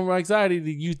a form of anxiety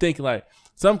that you think, like,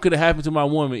 something could have happened to my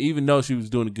woman even though she was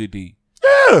doing a good deed.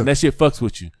 Yeah. And that shit fucks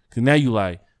with you. Because now you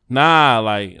like, nah,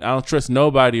 like, I don't trust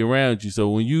nobody around you. So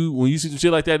when you see some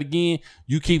shit like that again,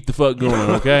 you keep the fuck going,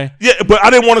 okay? Yeah, but I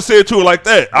didn't want to say it to her like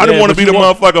that. I didn't want to be the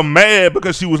motherfucker mad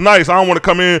because she was nice. I don't want to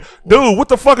come in, dude, what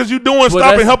the fuck is you doing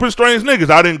stopping helping strange niggas?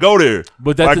 I didn't go there.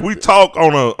 But that's like, we talk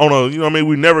on a, you know what I mean?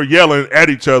 We never yelling at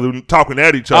each other, talking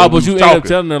at each other. Oh, but you end up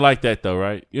telling her like that, though,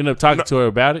 right? You end up talking to her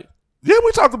about it? Yeah,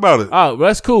 we talked about it. Oh, well,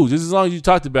 that's cool. Just as long as you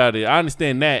talked about it, I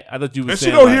understand that. I thought you were And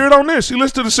saying she gonna hear it on this. She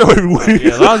listens to the show every week.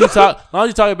 Yeah, as long as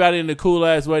you talk about it in a cool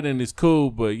ass way, then it's cool.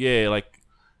 But yeah, like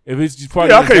if it's just part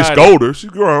Yeah, I of can't anxiety, scold her.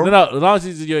 She's grown. No, as long as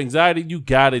it's your anxiety, you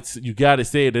got it. You got to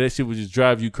say it. That shit would just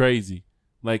drive you crazy,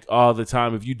 like all the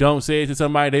time. If you don't say it to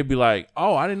somebody, they'd be like,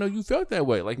 "Oh, I didn't know you felt that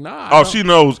way." Like, nah. Oh, she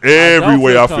knows every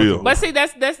way I feel. But see,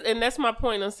 that's my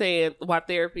point on saying why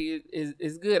therapy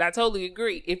is good. I totally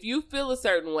agree. If you feel a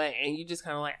certain way and you just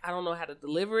kind of like, I don't know how to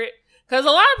deliver it. Because a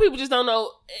lot of people just don't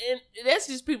know, and that's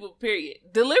just people, period.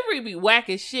 Delivery be whack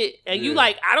as shit. And you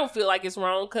like, I don't feel like it's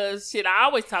wrong because, shit, I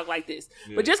always talk like this.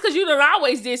 Yeah. But just because you done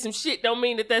always did some shit don't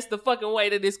mean that that's the fucking way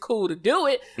that it's cool to do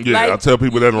it. Yeah, like, I tell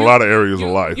people that in a lot of areas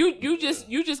of life. You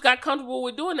just got comfortable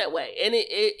with doing that way. And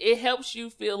it helps you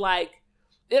feel like,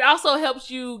 it also helps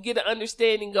you get an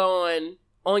understanding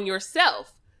on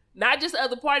yourself. Not just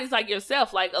other parties, like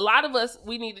yourself. Like, a lot of us,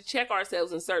 we need to check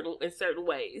ourselves in certain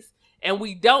ways. And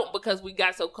we don't because we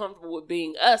got so comfortable with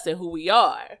being us and who we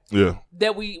are. Yeah.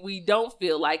 That we don't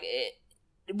feel like it.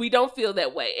 We don't feel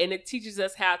that way. And it teaches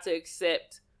us how to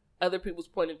accept other people's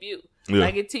point of view. Yeah.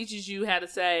 Like it teaches you how to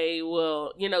say,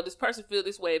 well, this person feel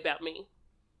this way about me.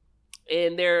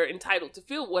 And they're entitled to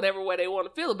feel whatever way they want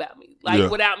to feel about me. Like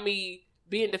without me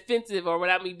being defensive or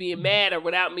without me being mad or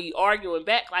without me arguing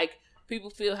back. Like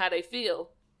people feel how they feel.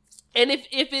 And if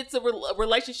it's a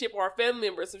relationship or a family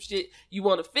member or some shit you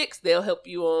want to fix, they'll help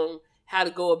you on how to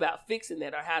go about fixing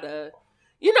that or how to,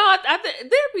 I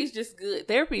think therapy is just good.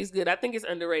 Therapy is good. I think it's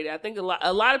underrated. I think a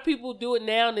lot of people do it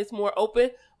now and it's more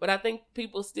open, but I think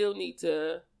people still need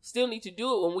to do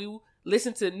it when we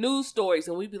listen to news stories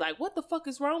and we be like, what the fuck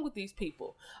is wrong with these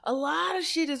people? A lot of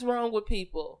shit is wrong with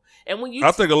people. And when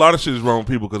I think a lot of shit is wrong with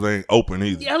people because they ain't open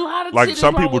either. Yeah, a lot of like shit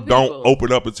some is wrong people with don't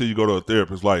open up until you go to a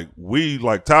therapist. Like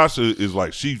Tasha is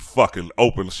like, she fucking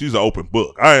open. She's an open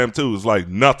book. I am too. It's like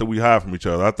nothing we hide from each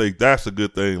other. I think that's a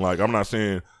good thing. Like I'm not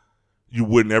saying you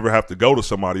wouldn't ever have to go to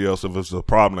somebody else if it's a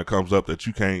problem that comes up that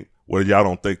you can't, where y'all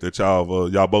don't think that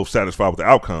y'all both satisfied with the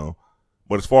outcome.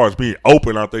 But as far as being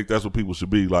open, I think that's what people should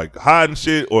be. Like hiding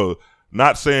shit or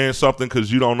not saying something because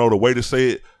you don't know the way to say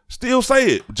it. Still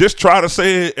say it. Just try to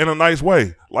say it in a nice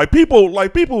way. Like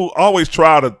people always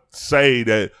try to say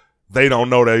that they don't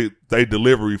know they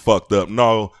delivery fucked up.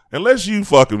 No, unless you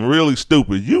fucking really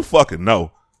stupid, you fucking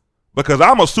know. Because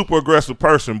I'm a super aggressive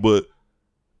person, but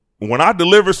when I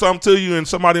deliver something to you and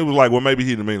somebody was like, well, maybe he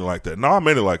didn't mean it like that. No, I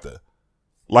meant it like that.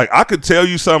 Like, I could tell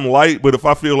you something light, but if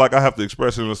I feel like I have to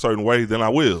express it in a certain way, then I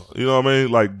will. You know what I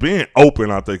mean? Like, being open,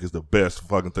 I think, is the best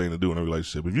fucking thing to do in a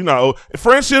relationship. If you're not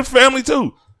friendship, family,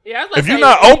 too. Yeah, if you're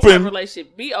not open,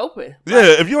 relationship, be open.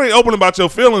 Yeah, if you ain't open about your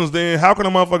feelings, then how can a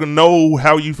motherfucker know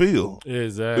how you feel?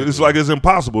 Exactly. It's like it's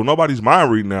impossible. Nobody's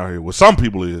mind reading out here. Well, some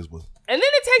people is, but. And then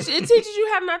it teaches you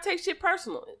how to not take shit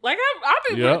personally. Like, I've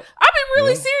been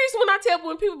really serious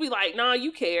when people be like, nah,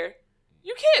 you care.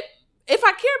 You can't. If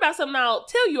I care about something, I'll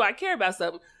tell you I care about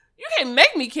something. You can't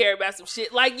make me care about some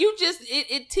shit. Like, you just,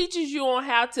 it teaches you on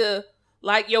how to,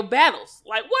 like, your battles.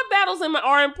 Like, what battles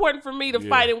are important for me to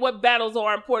fight and what battles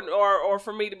are important or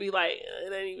for me to be like,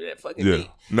 it ain't even that fucking deep.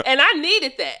 No. And I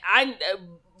needed that.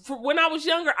 When I was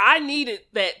younger, I needed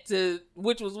that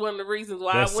which was one of the reasons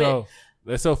why I went.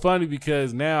 That's so funny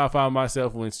because now I find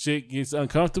myself when shit gets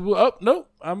uncomfortable. Oh, nope,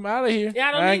 I'm out of here. Yeah,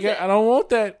 I don't want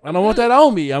that. I don't want that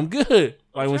on me. I'm good.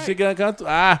 Like when shit get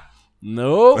uncomfortable,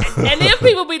 nope. And then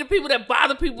people be the people that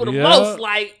bother people the most.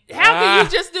 Like, how can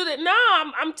you just do that? No,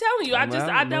 I'm telling you, I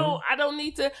don't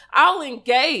need to. I'll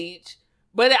engage,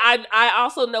 but I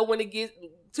also know when it gets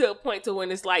to a point to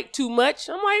when it's like too much.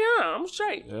 I'm like, I'm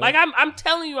straight. Yeah. Like I'm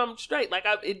telling you, I'm straight. Like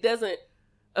it doesn't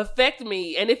affect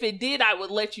me, and if it did, I would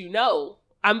let you know.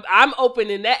 I'm open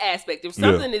in that aspect. If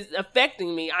something is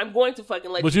affecting me, I'm going to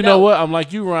fucking let you know. But you know what? I'm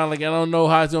like you, Ron. Like I don't know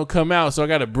how it's gonna come out, so I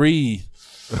gotta breathe.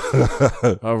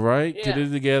 All right, get it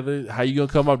together. How you gonna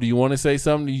come up? Do you want to say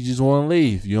something? Do you just want to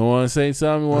leave? You don't want to say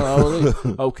something? You want to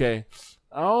leave? Okay.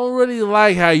 I don't really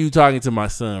like how you talking to my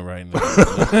son right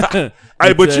now.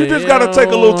 Hey, but you just gotta take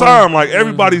a little time. Like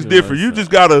everybody's different. You just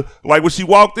gotta, like when she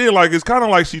walked in, like it's kind of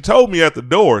like she told me at the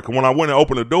door. Cause when I went and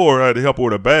opened the door, I had to help her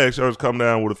with her bags. She always come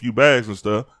down with a few bags and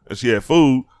stuff, and she had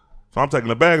food. So I'm taking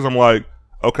the bags. I'm like,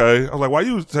 okay. I was like, why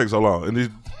you take so long? And then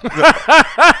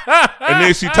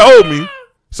she told me.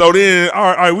 So then,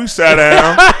 all right, we sat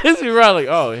down. Is he right? Like,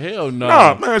 oh hell no.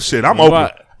 Nah, man, shit, I'm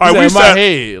open. All right, we sat.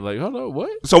 Head. Like, hold on, what?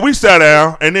 So we sat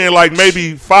down, and then like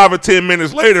maybe 5 or 10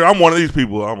 minutes later, I'm one of these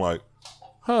people. I'm like,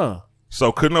 huh?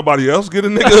 So couldn't nobody else get a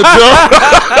nigga a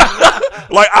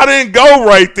jump? Like, I didn't go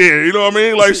right there. You know what I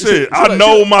mean? Like, shit, I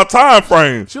know my time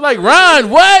frame. She like, Ron,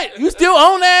 what? You still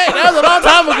own that? That was a long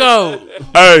time ago.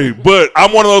 Hey, but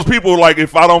I'm one of those people, like,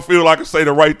 if I don't feel like I say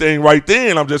the right thing right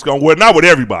then, I'm just going, well, not with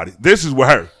everybody. This is with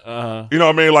her. Uh-huh. You know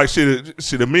what I mean? Like, shit,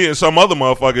 to me and some other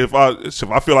motherfucker, if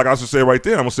I feel like I should say it right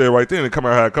then, I'm going to say it right then and come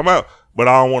out how it come out. But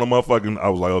I don't want a motherfucking, I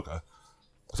was like, okay.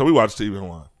 So we watched TV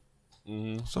online.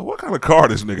 Mm-hmm. So what kind of car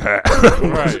this nigga had?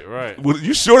 Right.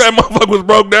 You sure that motherfucker was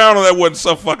broke down or that wasn't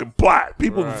some fucking plot?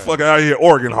 People fucking out here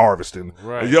organ harvesting.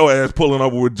 Right. And your ass pulling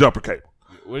over with jumper cable.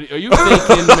 What are you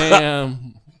thinking,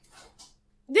 ma'am?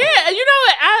 Yeah, you know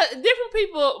what? Different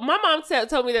people. My mom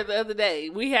told me that the other day.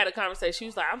 We had a conversation. She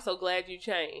was like, "I'm so glad you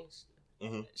changed."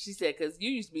 Mm-hmm. She said, "Because you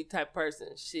used to be the type of person,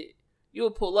 shit, you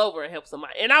would pull over and help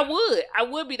somebody." And I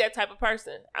would be that type of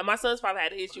person. My son's father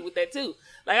had an issue with that too.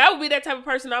 Like, I would be that type of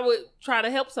person. I would try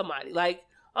to help somebody. Like,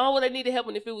 oh, well, they need help,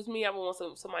 and if it was me, I would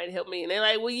want somebody to help me. And they're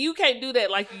like, well, you can't do that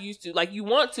like you used to. Like, you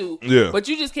want to, but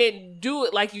you just can't do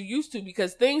it like you used to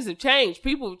because things have changed.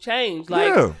 People have changed.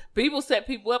 Like, people set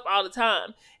people up all the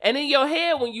time. And in your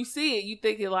head, when you see it, you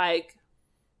thinking like,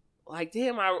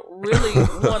 damn, I really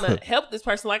want to help this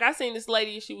person. Like, I seen this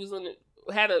lady, she was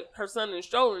had her son in the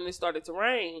stroller, and it started to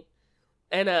rain,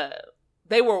 and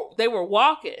they were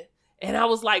walking. And I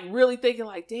was like really thinking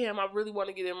like, damn, I really want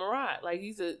to get him a ride. Like,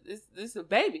 this is a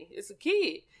baby. It's a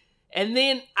kid. And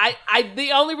then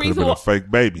the only reason a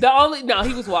fake baby. No,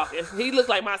 he was walking. He looked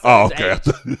like my son's age.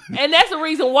 And that's the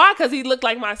reason why, because he looked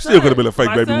like my son. Still could have been a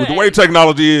fake baby with the way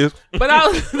technology is. But I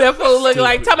was that fool looking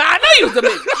like, tell me, I know you was a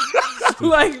bitch.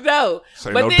 Like, no.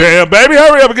 Say no, damn baby,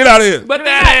 hurry up and get out of here. But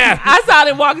then I saw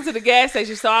them walking to the gas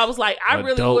station, so I was like, I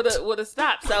really would have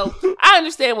stopped. So I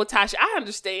understand what Tasha. I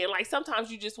understand. Like, sometimes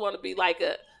you just want to be like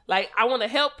I want to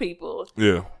help people.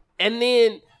 Yeah. And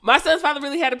then my son's father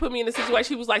really had to put me in a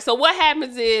situation. He was like, so what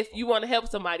happens if you want to help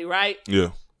somebody, right? Yeah.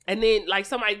 And then, like,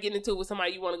 somebody get into it with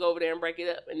somebody, you want to go over there and break it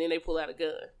up, and then they pull out a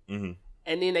gun. Mm-hmm.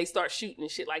 And then they start shooting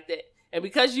and shit like that. And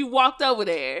because you walked over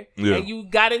there and you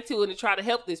got into it and tried to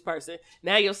help this person,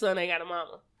 now your son ain't got a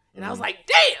mama. And I was like,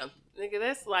 damn, nigga,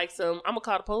 that's like I'm going to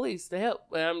call the police to help.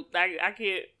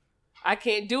 I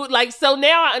can't do it. Like, so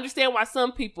now I understand why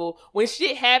some people, when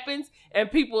shit happens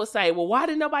and people will say, well, why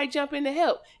didn't nobody jump in to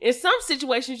help? In some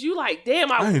situations, you like,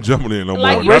 damn, I ain't jumping in no more.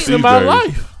 Like, risking my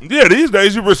life. Yeah, these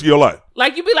days you risk your life.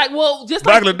 Like, you be like, well, just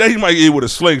back like in the day, you might get with a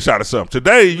slingshot or something.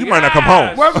 Today, you might not come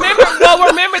home.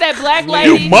 Remember that black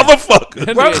lady? You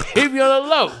motherfucker. Keep you on the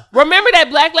low. Remember that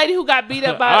black lady who got beat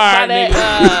up by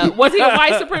that? Was he a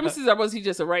white supremacist or was he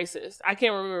just a racist? I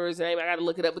can't remember his name. I got to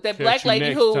look it up. But that black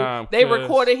lady who they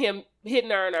recorded him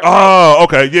hitting her in her face.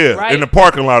 Okay, yeah. Right? In the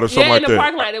parking lot or something like that. Yeah, in the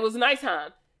parking lot. It was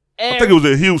nighttime. And I think it was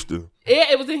in Houston.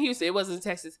 Yeah, it was in Houston. It wasn't in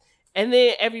Texas. And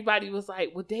then everybody was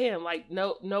like, well, damn, like,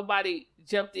 nobody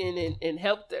jumped in and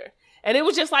helped her. And it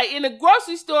was just like in the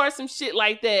grocery store, some shit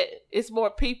like that, it's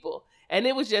more people. And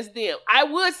it was just them. I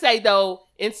would say, though,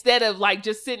 instead of like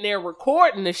just sitting there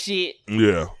recording the shit,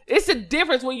 it's a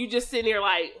difference when you just sitting there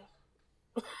like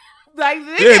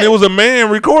yeah, and it was a man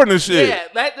recording this shit.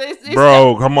 Yeah, it's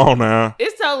bro, come on now.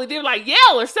 It's totally different. Like,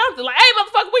 yell or something. Like, hey,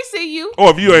 motherfucker, we see you.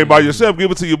 Or if you ain't by yourself,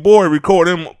 give it to your boy, record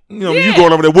him. You know, you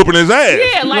going over there whooping his ass.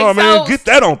 Yeah, like, you know what I mean? Get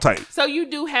that on tape. So you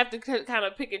do have to kind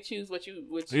of pick and choose what you.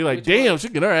 You're like, damn, she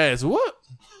get her ass whooped.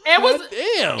 It was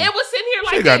damn. It was sitting here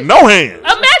like she got no hands.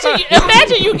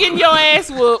 Imagine you getting your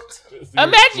ass whooped.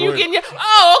 Imagine you getting your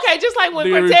okay, just like when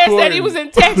Cortez said he was in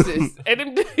Texas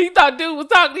and he thought dude was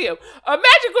talking to him.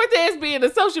 Imagine Cortez being a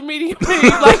social media pig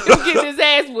like him getting his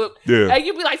ass whooped. Yeah. And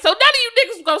you'd be like, so none of you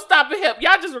niggas gonna stop and help.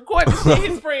 Y'all just record this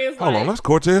shit. His friends hold on, that's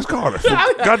Cortez Carter from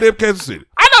goddamn Kansas City.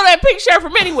 I know that pink shirt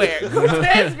from anywhere.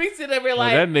 Cortez be sitting there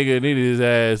like that nigga needed his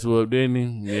ass whooped, didn't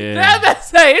he? Yeah. That's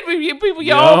saying it be people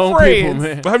your own friends.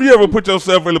 People, have you ever put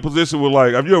yourself in a position where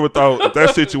like have you ever thought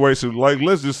that situation like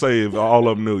let's just say if all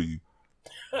of them knew you.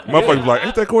 Motherfucker was like,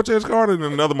 ain't that Cortez Carter? And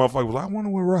another motherfucker was like, I wonder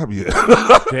where Robbie at.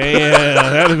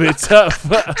 Damn, that'd have been tough.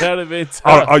 That'd have been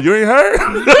tough. Oh, you ain't heard?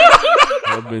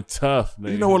 That'd have been tough,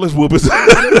 nigga. You know what? Let's whoop his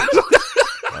ass.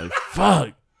 Like, fuck.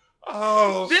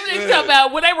 Oh, then they talk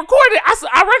about when they recorded,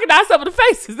 I recognized some of the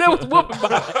faces that was whooping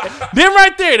by. Then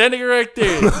right there, that nigga right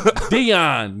there,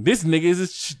 Dion. This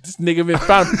nigga been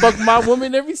trying to fuck my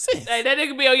woman ever since. Hey, that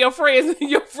nigga be on your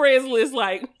friends list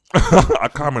like. I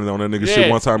commented on that nigga shit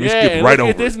one time. He skipped right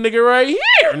over. This nigga right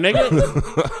here,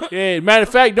 nigga. Yeah, matter of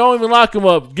fact, don't even lock him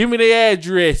up. Give me their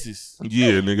addresses.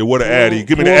 Yeah, nigga. What a addy.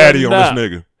 Give me the addy on this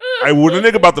nigga. Hey, when the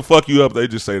nigga about to fuck you up, they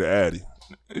just say the addy.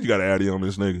 You got an addy on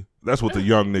this nigga. That's what the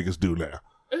young niggas do now.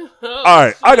 All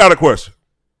right, I got a question.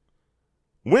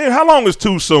 How long is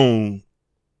too soon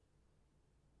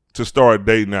to start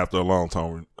dating after a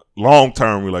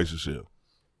long-term relationship?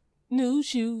 New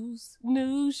shoes,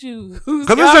 new shoes.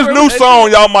 Because it's this new song,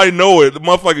 y'all might know it. The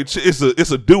motherfucker,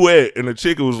 it's a duet, and the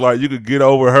chick was like, you could get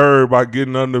over her by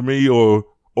getting under me, or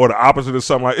the opposite of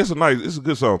something like. It's a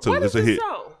good song too. What it's is a hit.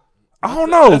 Song? I don't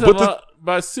know, but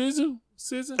by SZA.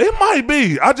 SZA? It might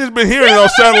be. I just been hearing it on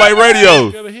satellite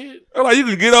radio. Got a hit. Like you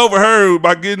can get over her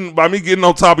by me getting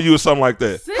on top of you or something like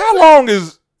that. SZA. How long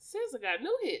is SZA got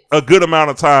new hits. a good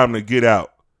amount of time to get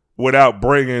out without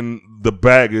bringing the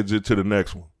baggage into the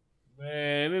next one?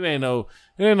 Man, it ain't no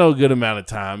good amount of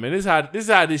time, man. This is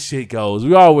how this shit goes.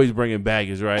 We always bringing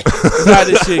baggage, right? This is how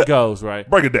this shit goes, right?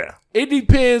 Break it down. It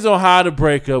depends on how the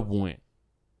breakup went.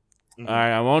 All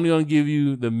right, I'm only gonna give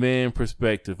you the man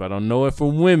perspective. I don't know it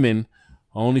from women,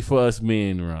 only for us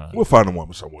men, Ron. We'll find a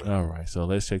woman somewhere. All right, so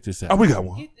let's check this out. Oh, we got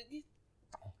one.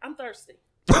 I'm thirsty.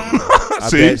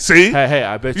 See? Hey,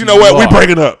 I bet you. You know what? We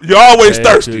breaking up. You're always Bet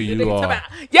thirsty. You are.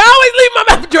 Y'all always leave my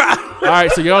mouth dry. All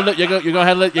right, so you're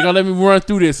gonna let me run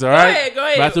through this. All right, Go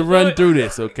ahead. About to run through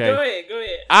this. Okay. Go ahead.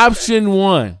 Option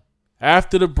 1,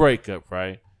 after the breakup,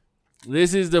 right?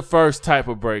 This is the first type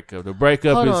of breakup. The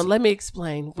breakup Hold is. on, let me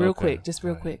explain real Okay. quick, just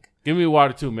real quick. Give me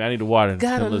water too, man. I need the water.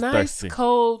 Got I'm a little nice thirsty.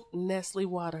 cold Nestle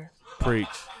water. Preach.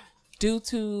 Due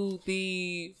to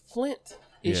the Flint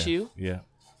issue, Yeah.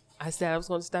 I said I was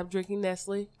going to stop drinking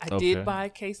Nestle. I Okay. did buy a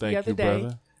case the other day.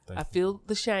 brother. Thank I feel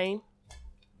the shame,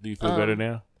 Do you feel better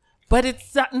now? but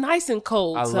it's nice and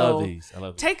cold. I so love these.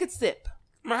 Take a sip.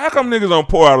 Man, how come niggas don't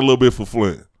pour out a little bit for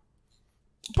Flint?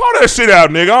 Pour that shit out,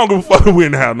 nigga. I don't give a fuck if we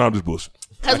in the house. No, I'm just bullshit.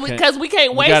 Because we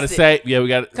can't We waste gotta it. say, yeah, we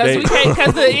got Because we can't.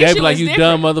 Because the They issue be like, is you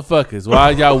different. dumb motherfuckers.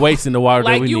 Why y'all wasting the water that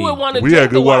Like we you need? would want to We drink had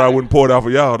the good water. I water. wouldn't pour it out for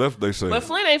y'all. That's what they say. But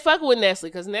Flint ain't fucking with Nestle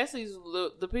because Nestle's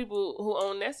the people who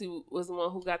own Nestle was the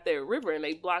one who got their river and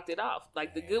they blocked it off,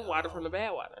 like the good water from the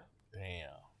bad water. Damn.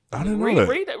 I didn't know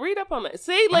that. Read up on that.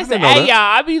 See, listen, didn't know hey that. y'all,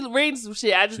 I be reading some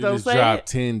shit. I just She don't just say dropped it.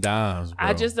 10 dimes, bro.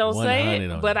 I just don't say 100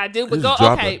 it, on but it. I do. You But go just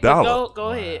dropped okay, $1. but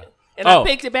go ahead. And I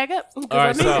picked it back up. 'cause All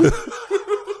right, I mean,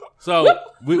 so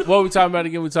what we talking about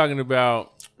again? We're talking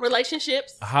about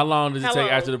relationships. how long does it How take long?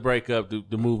 after the breakup to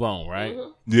move on, right?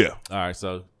 Mm-hmm. Yeah. All right,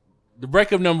 so the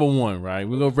breakup number 1, right?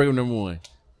 We're gonna break up number 1.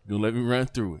 You're gonna let me run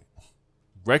through it.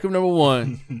 Breakup number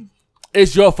 1,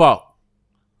 it's your fault.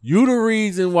 You the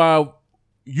reason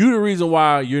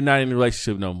why you're not in a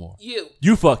relationship no more.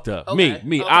 You fucked up. Okay,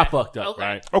 Me. okay, I fucked up, okay.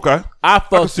 right? Okay. I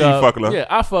fucked see you up. fucking up. Yeah,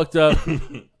 I fucked up.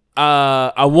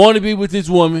 I want to be with this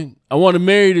woman. I want to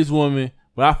marry this woman,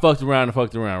 but I fucked around, right?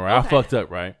 Okay. I fucked up,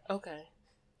 right? Okay.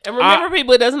 And remember,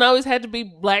 people, it doesn't always have to be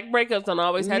black breakups. Don't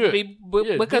always have to be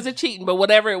Yeah, because of cheating. But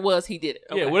whatever it was, he did it.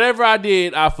 Okay. Yeah, whatever I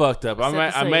did, I fucked up. Set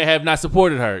the I may scene. have not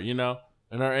supported her, in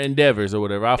her endeavors or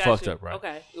whatever. I Got fucked you. up, right?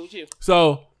 Okay, it was you.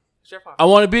 So It's your fault. I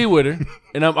want to be with her,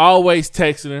 and I'm always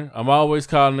texting her. I'm always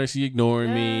calling her. She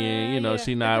ignoring me, and Yeah.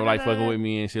 she not like fucking with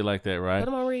me and shit like that, right? What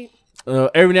am I read?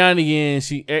 Every now and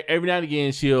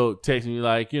again, she'll text me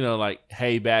like,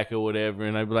 hey back or whatever,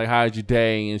 and I'd be like, how's your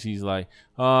day? And she's like,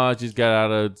 oh, I just got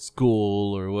out of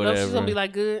school or whatever. No, she's gonna be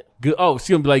like good. good. Oh, she's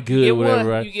gonna be like good You or get whatever, one.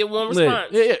 right? You get one Yeah, response.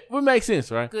 Yeah, what makes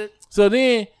sense, right? Good. So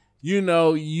then,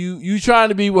 you trying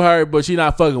to be with her, but she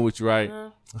not fucking with you, right?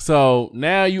 So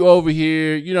now you over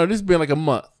here, this has been like a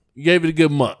month. You gave it a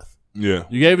good month. Yeah.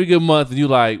 You gave it a good month, and you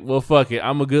like, well, fuck it.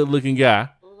 I'm a good looking guy.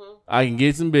 I can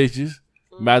get some bitches.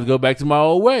 I'm about to go back to my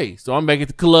old ways. So I'm back at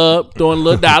the club, throwing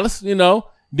little dollars,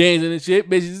 dancing and shit.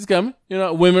 Bitches is coming.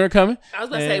 Women are coming. I was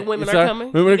gonna say And- women are sorry,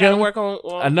 coming. Women You are gotta coming. work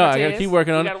on I know. I gotta keep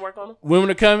working on You it. gotta work on them. Women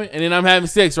are coming, and then I'm having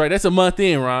sex, right? That's a month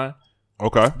in, Ron.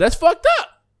 Okay. That's fucked up.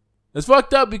 That's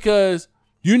fucked up because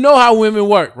you know how women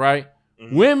work, right?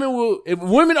 Women will,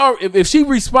 if she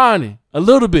responding a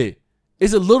little bit,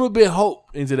 it's a little bit hope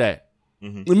into that.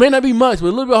 It may not be much, but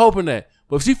a little bit of hope in that.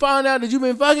 But if she find out that you've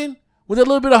been fucking with a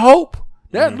little bit of hope,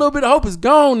 that little bit of hope is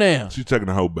gone now. She's taking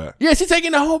the hoe back. Yeah, she's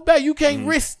taking the hope back. You can't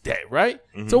risk that, right?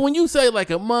 So when you say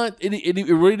like a month, it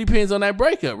really depends on that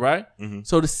breakup, right?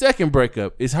 So the second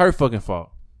breakup is her fucking fault.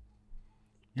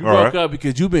 You All broke right. up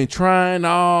because you've been trying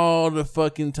all the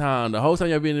fucking time. The whole time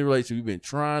y'all been in a relationship, you've been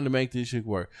trying to make this shit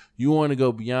work. You want to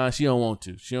go beyond. She don't want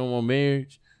to. She don't want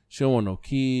marriage. She don't want no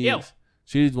kids. Yo.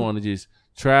 She just want to just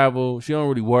travel. She don't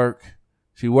really work.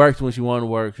 She works when she want to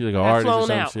work. She's like an artist or flown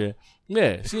some out. shit.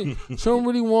 Yeah, she don't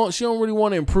really want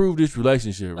to improve this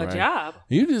relationship, A right? job.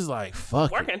 You just like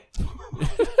fuck it. Working.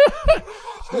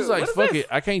 She's like What is fuck this? it.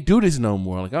 I can't do this no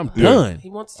more. Like I'm done. He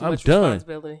wants too I'm much done.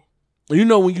 responsibility. When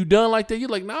you done like that, you're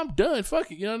like, nah, I'm done.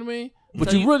 Fuck it. You know what I mean?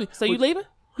 But So you really, So you leaving?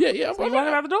 yeah. I'm you walking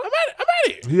out the door? I'm out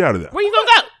of here. He out of there. Where you gonna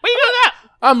go? Where you gonna go?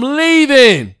 I'm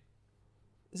leaving.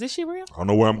 Is this shit real? I don't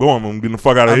know where I'm going. I'm getting the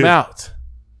fuck out of I'm here. out.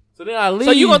 So then I leave.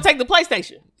 So you gonna take the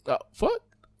PlayStation? Fuck.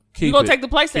 You gonna take the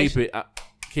PlayStation?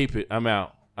 Keep it. I'm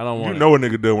out. I don't want. You know what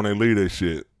nigga do when they leave that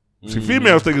shit. See,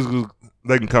 females think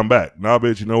they can come back. Nah,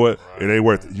 bitch. You know what? It ain't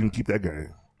worth it. You can keep that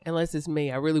game. Unless it's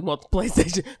me, I really want the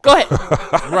PlayStation. Go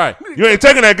ahead. Right. You ain't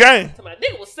taking that game. My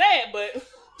nigga was sad, but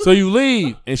So you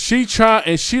leave, and she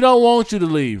don't want you to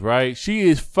leave, right? She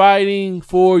is fighting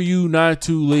for you not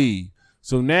to leave.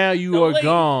 So now you are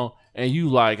gone, and you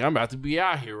like, I'm about to be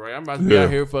out here, right? I'm about to be out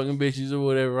here fucking bitches or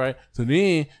whatever, right? So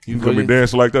then you gonna be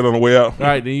dancing like that on the way out,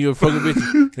 right? Then you're fucking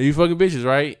bitches, and you fucking bitches,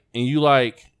 right? And you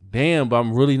like, damn, but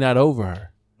I'm really not over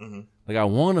her. Mm-hmm. Like I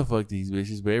want to fuck these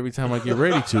bitches, but every time I get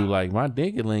ready to, like my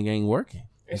dick-a-ling ain't working.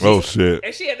 Shit!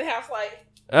 And she at the house like.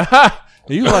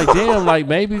 And you like, damn, like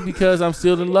maybe because I'm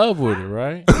still in love with her,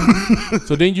 right?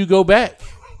 So then you go back.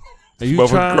 And you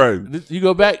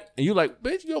go back and you like,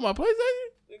 bitch, you on my PlayStation?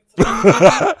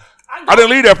 I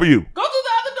didn't leave that for you. Go through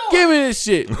the other door. Give me this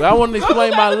shit. But I want to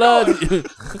explain my love. Open it.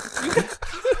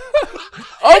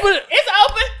 It's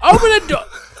open. Open the door.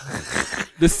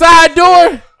 The side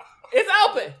door. It's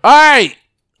open. All right.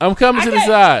 I'm coming to the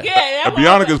side. Yeah. And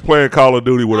Bianca's playing Call of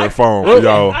Duty with her phone for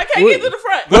y'all. I can't get to the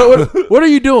front. What are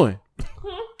you doing?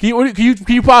 Can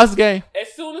you pause the game?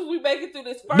 As soon as we make it through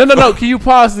this first. No. Can you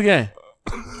pause the game?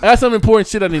 I got some important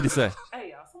shit I need to say.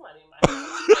 Hey y'all, somebody in my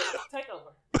take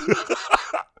over.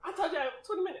 I told y'all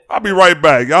 20 minutes. I'll be right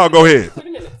back. Y'all go ahead.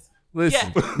 20 minutes.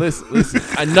 Listen.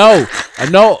 I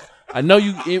know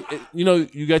you. You know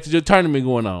you got your tournament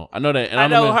going on. I know that. And I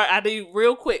know her. I do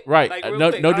real quick. Right. Like, no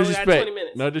quick. disrespect.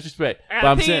 No disrespect. I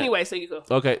got pee anyway, so you go.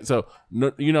 Okay, so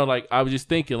like I was just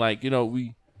thinking, like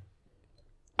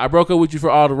I broke up with you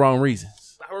for all the wrong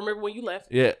reasons. I remember when you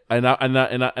left. Yeah, and I've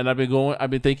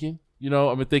been thinking.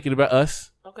 I've been thinking about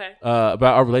us. Okay.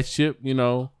 About our relationship,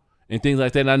 and things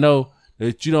like that. And I know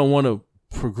that you don't want to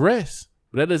progress,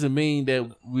 but that doesn't mean that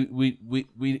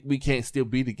we can't still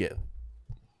be together.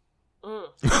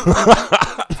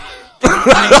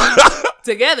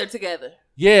 Together.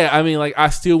 Yeah, I mean, like I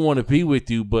still want to be with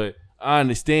you, but I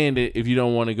understand it if you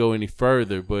don't want to go any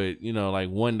further. But like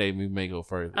one day we may go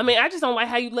further. I mean, I just don't like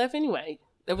how you left anyway.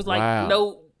 There was like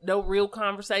no real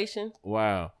conversation.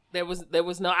 Wow. There was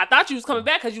no. I thought you was coming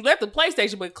back because you left the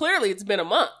PlayStation, but clearly it's been a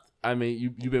month. I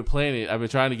mean, you've been playing it. I've been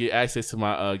trying to get access to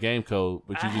my game code,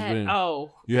 but you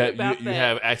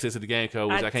have access to the game code,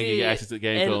 which I can't get access to the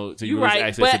game code until you release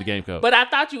access to the game code. But I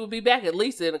thought you would be back at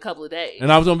least in a couple of days.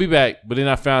 And I was gonna be back, but then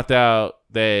I found out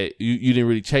that you didn't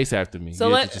really chase after me.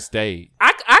 So you just stayed.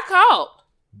 I called.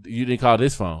 You didn't call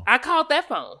this phone. I called that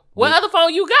phone. What other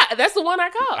phone you got? That's the one I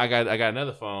called. I got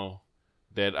another phone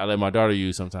that I let my daughter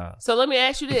use sometimes. So let me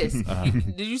ask you this: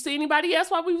 Did you see anybody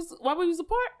else while we was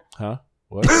apart? Huh?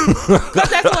 What? Because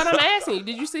that's what I'm asking you.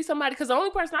 Did you see somebody? Because the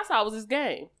only person I saw was this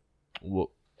game. What?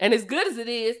 And as good as it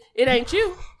is, it ain't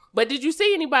you. But did you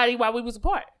see anybody while we was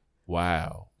apart?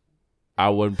 Wow. I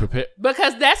wasn't prepared.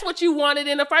 Because that's what you wanted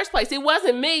in the first place. It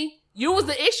wasn't me. You was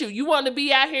the issue. You wanted to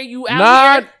be out here. You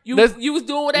out here. You was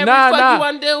doing whatever the fuck you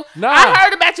want to do. I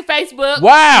heard about your Facebook.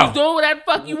 Wow. You was doing whatever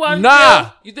the fuck you wanted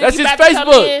to do. You think that's just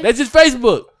Facebook. That's just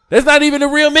Facebook. That's not even the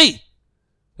real me.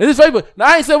 It's Facebook. No,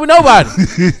 I ain't said with nobody.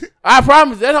 I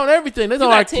promise. That's on everything. That's you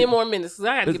on got 10 more minutes.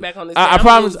 I got to get back on this. I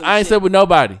promise. I ain't said with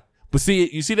nobody. But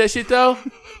you see that shit though?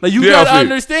 Like you gotta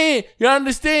understand. You gotta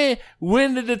understand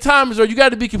when the time is right. You got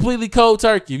to be completely cold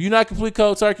turkey. If you're not completely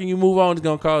cold turkey and you move on, it's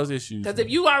gonna cause issues. Because if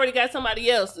you already got somebody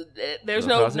else, there's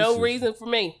no reason for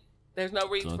me. There's no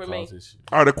reason for me.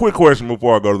 All right, a quick question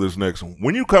before I go to this next one.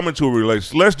 When you come into a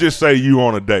relationship, let's just say you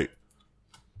on a date.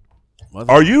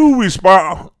 Are you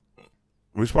responsible?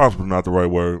 Not the right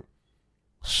word.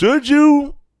 Should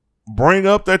you bring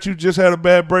up that you just had a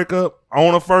bad breakup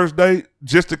on a first date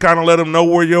just to kind of let them know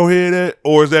where your head at,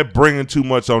 or is that bringing too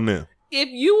much on them? If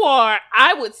you are,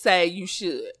 I would say you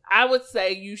should.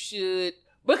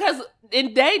 Because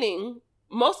in dating,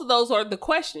 most of those are the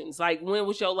questions. Like, when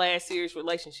was your last serious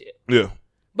relationship? Yeah.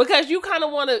 Because you kind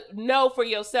of want to know for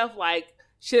yourself, like,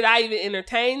 should I even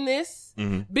entertain this?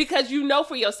 Mm-hmm. Because you know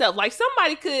for yourself, like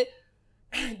somebody could,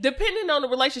 depending on the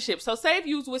relationship. So say if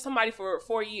you was with somebody for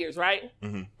 4 years, right?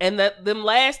 Mm-hmm. And them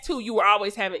last 2, you were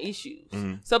always having issues.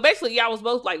 Mm-hmm. So basically y'all was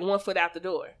both like 1 foot out the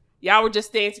door. Y'all were just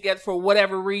staying together for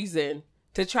whatever reason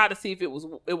to try to see if it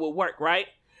would work, right?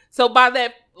 So by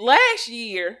that last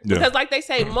year, because like they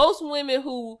say, most women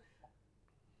who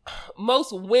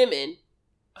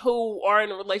are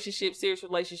in a relationship, serious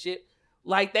relationship,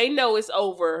 like they know it's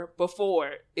over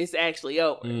before it's actually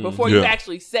over. Before you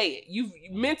actually say it. You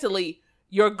mentally,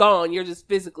 you're gone. You're just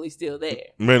physically still there.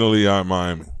 Mentally, I'm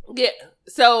Miami. Yeah.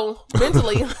 So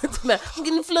mentally, I'm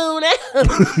getting flown out.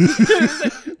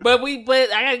 but I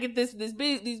gotta get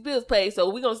these bills paid, so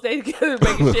we're gonna stay together and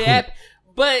make shit happen.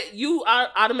 But you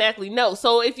automatically know.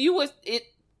 So if you was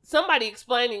somebody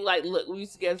explaining like, look, we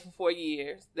was together for 4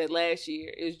 years. That last year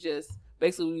is just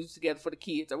basically we was together for the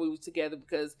kids, or we was together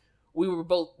because we were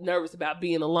both nervous about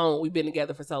being alone. We've been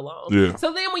together for so long. Yeah.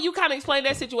 So then when you kind of explain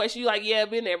that situation, you're like, yeah, I've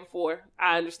been there before.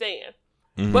 I understand.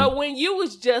 Mm-hmm. But when you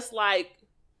was just like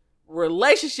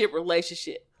relationship,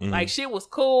 like shit was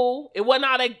cool. It wasn't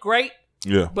all that great.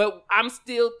 Yeah. But I'm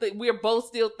still, we're both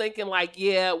still thinking like,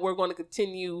 yeah, we're going to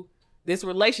continue this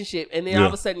relationship. And then all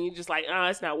of a sudden you're just like,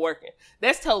 it's not working.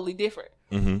 That's totally different.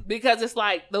 Mm-hmm. Because it's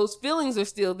like those feelings are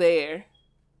still there.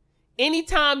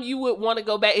 Anytime you would want to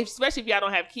go back, especially if y'all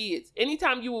don't have kids,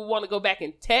 anytime you would want to go back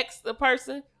and text the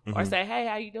person or say, hey,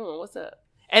 how you doing? What's up?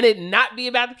 And it not be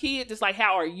about the kids. It's like,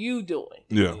 how are you doing?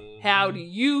 Yeah. How do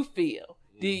you feel?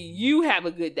 Do you have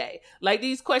a good day? Like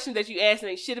these questions that you asking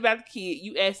ain't shit about the kid.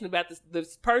 You asking about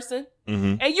this person.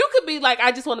 Mm-hmm. And you could be like,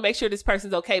 I just want to make sure this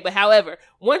person's okay. But however,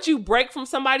 once you break from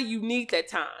somebody, you need that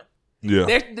time.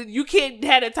 Yeah. You can't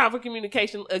have that time for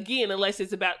communication again unless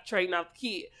it's about trading off the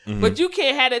kid. Mm-hmm. But you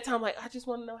can't have that time like, I just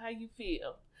want to know how you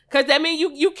feel. Because that means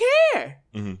you care.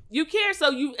 Mm-hmm. You care.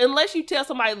 So unless you tell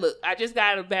somebody, look, I just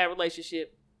got in a bad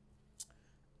relationship.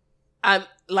 I'm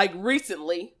like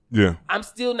recently. Yeah. I'm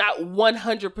still not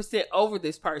 100% over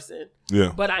this person.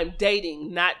 Yeah. But I'm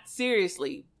dating, not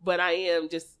seriously, but I am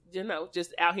just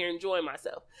out here enjoying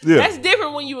myself. Yeah. That's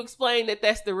different when you explain that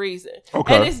that's the reason.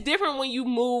 Okay. And it's different when you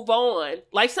move on.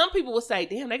 Like some people will say,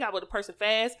 damn, they got with a person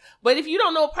fast. But if you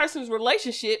don't know a person's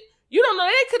relationship, you don't know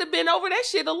they could have been over that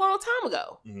shit a long time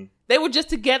ago. Mm-hmm. They were just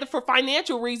together for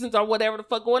financial reasons or whatever the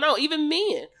fuck going on. Even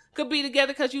men could be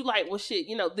together because you like, well, shit,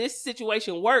 this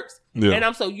situation works, and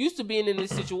I'm so used to being in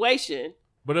this situation.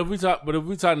 But if we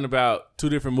talking about two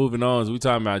different moving ons, we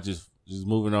talking about just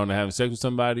moving on and having sex with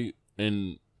somebody,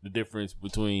 and the difference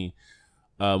between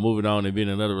moving on and being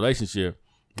in another relationship.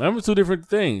 Them are two different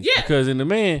things. Yeah. Because in the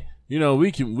man,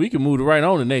 we can move right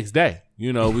on the next day.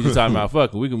 We just talking about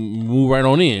fucking. We can move right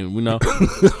on in, But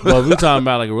if we talking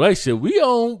about like a relationship, we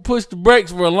don't push the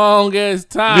brakes for a long ass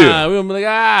time. Yeah. We don't be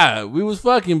like, we was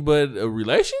fucking, but a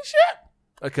relationship?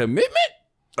 A commitment?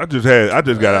 I just got out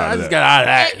of that. I just got out of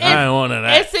that. I didn't want that.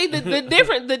 And see,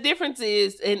 the difference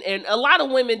is, and a lot of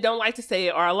women don't like to say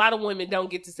it, or a lot of women don't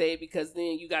get to say it because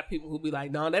then you got people who be like,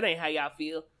 no, that ain't how y'all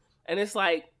feel. And it's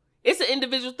like, it's an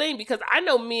individual thing because I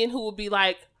know men who will be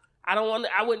like, I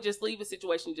wouldn't just leave a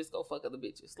situation and just go fuck other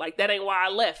bitches. Like, that ain't why I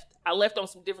left. I left on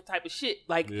some different type of shit.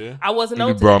 Like, I wasn't on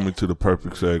you brought me to the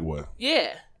perfect segue.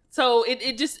 Yeah. So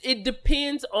it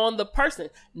depends on the person.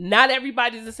 Not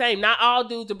everybody's the same. Not all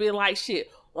dudes will be like, shit,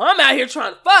 well, I'm out here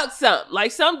trying to fuck something.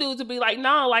 Like, some dudes will be like,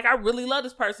 no, like, I really love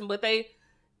this person, but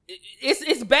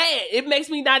it's bad. It makes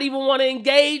me not even want to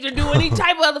engage or do any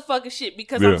type of other fucking shit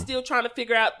because I'm still trying to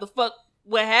figure out the fuck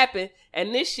what happened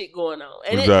and this shit going on.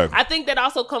 And exactly. I think that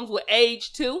also comes with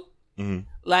age too. Mm-hmm.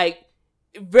 Like,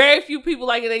 very few people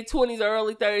like in their 20s or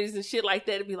early 30s and shit like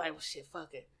that to be like, well, shit, fuck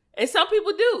it. And some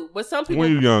people do, but some people...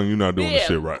 When you're young, you're not doing the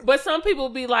shit right. But some people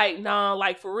be like, nah,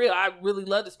 like, for real, I really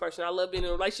love this person. I love being in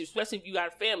a relationship, especially if you got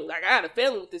a family. Like, I got a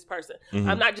family with this person. Mm-hmm.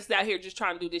 I'm not just out here just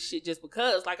trying to do this shit just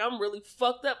because. Like, I'm really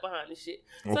fucked up behind this shit.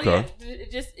 So, yeah,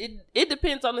 it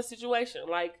depends on the situation.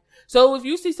 Like, so if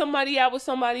you see somebody out with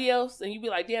somebody else and you be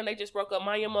like, damn, they just broke up,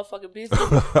 mind your motherfucking business.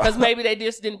 Because maybe they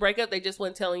just didn't break up, they just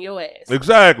wasn't telling your ass.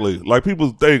 Exactly. Like, people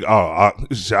think, I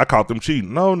caught them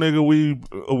cheating. No, nigga,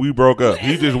 we broke up.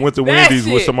 He just went to Wendy's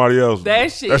with somebody else.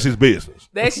 That shit. That's his business.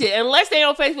 That shit. Unless they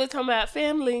on Facebook talking about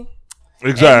family.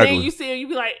 Exactly. And then you see him, you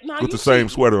be like, nah, with the same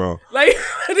sweater on. Like,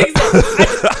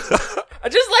 I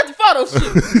just let the photo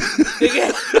shoot.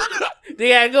 They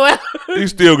gotta go out. He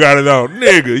still got it on.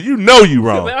 Nigga, you know you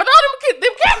wrong. I know them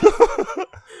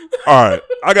All right.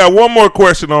 I got one more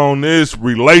question on this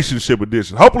relationship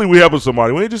edition. Hopefully we helping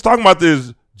somebody. We ain't just talking about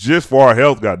this just for our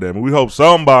health, goddammit. We hope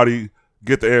somebody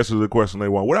get the answer to the question they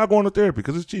want without going to therapy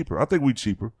because it's cheaper. I think we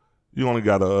cheaper. You only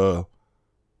got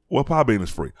Podbean is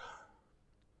free.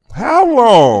 How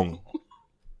long?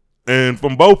 And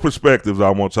from both perspectives,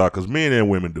 I want to talk because men and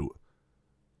women do it.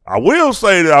 I will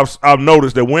say that I've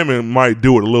noticed that women might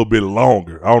do it a little bit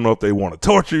longer. I don't know if they want to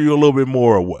torture you a little bit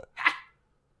more or what.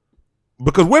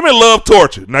 Because women love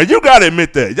torture. Now, you got to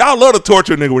admit that. Y'all love to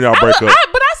torture a nigga when y'all break up. But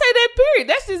I say that, period.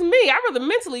 That's just me. I'd rather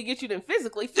mentally get you than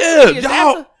physically. Physically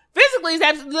is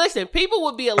absolutely... Listen, people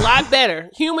would be a lot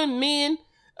better. Human, men,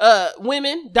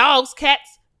 women, dogs,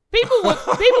 cats. People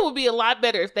would be a lot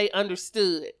better if they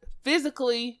understood.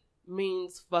 Physically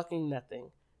means fucking nothing.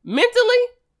 Mentally,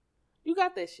 You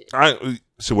got that shit.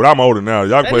 When I'm older now,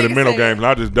 y'all can play the nigga mental say- games and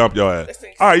I just dump your ass. That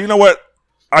nigga All right, you know what?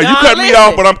 All right, you Nah, cutting me listen.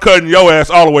 off, but I'm cutting your ass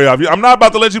all the way off. I'm not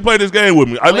about to let you play this game with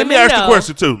me. Let me Women ask the know.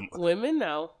 question too. Women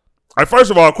know. All right,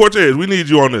 first of all, Cortez, we need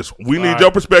you on this. We need right.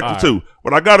 your perspective All right. too.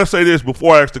 But I gotta say this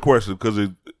before I ask the question because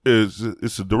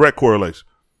it's a direct correlation.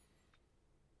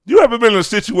 You ever been in a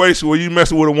situation where you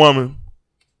messing with a woman,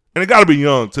 and it got to be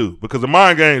young too, because the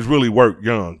mind games really work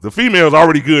young. The female's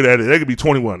already good at it. They could be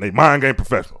 21. They mind game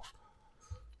professionals.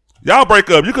 Y'all break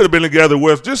up. You could have been together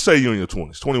with, just say you're in your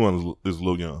 20s. 21 is a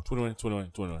little young. 21.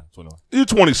 You're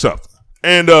 20 something,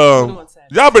 and 21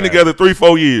 Saturday. y'all been together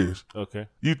 3-4 years. Okay.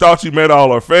 You thought you met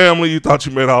all her family. You thought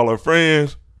you met all her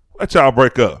friends. Let y'all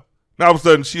break up. Now all of a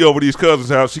sudden she over these cousins'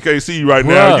 house. She can't see you right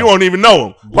now. Bruh. You don't even know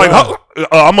him. Like,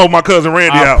 I'm over my cousin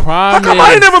Randy I house. promise. How come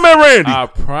I ain't never met Randy? I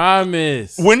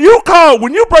promise. When you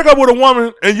break up with a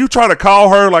woman and you try to call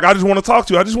her, like, I just want to talk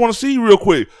to you. I just want to see you real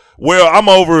quick. Well, I'm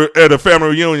over at a family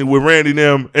reunion with Randy and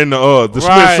them and the Smith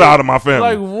Right. side of my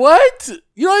family. Like, what?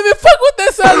 You don't even fuck with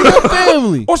that side of your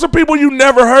family. Or some people you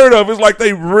never heard of. It's like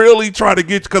they really try to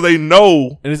get you because they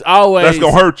know And it's always that's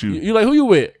gonna hurt you. You like, who you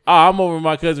with? Oh, I'm over at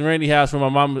my cousin Randy's house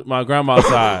from my grandma's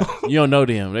side. You don't know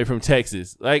them. They from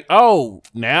Texas. Like, oh,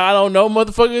 now I don't know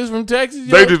motherfuckers from Texas.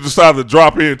 They just decided to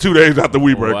drop in 2 days after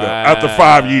we break up. After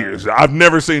 5 years. I've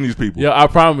never seen these people. Yo, I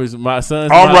promise, my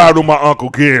son's I'm mom- riding with my Uncle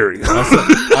Gary.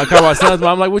 I call my son's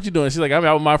mom. I'm like, what you doing? She's like, I'm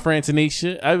out with my friend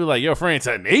Tanisha. I be like, your friend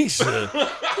Tanisha?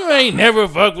 You ain't never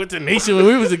fucked with Tanisha when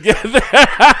we was together.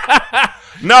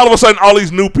 Now all of a sudden, all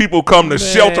these new people come to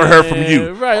shelter her from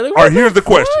you. Right. Like, All right, what here's the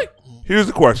question. fuck? Here's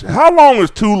the question. How long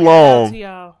is too long?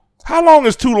 Y'all. How long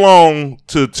is too long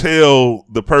to tell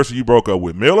the person you broke up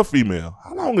with, male or female?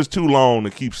 How long is too long to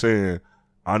keep saying,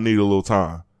 I need a little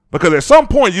time? Because at some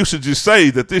point you should just say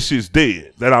that this shit's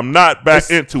dead, that I'm not back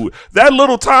into it. That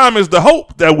little time is the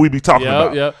hope that we be talking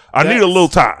about. Yep. I need a little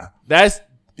time. That's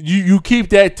you keep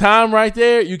that time right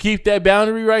there. You keep that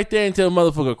boundary right there until a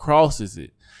motherfucker crosses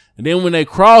it. And then when they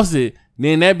cross it,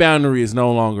 then that boundary is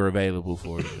no longer available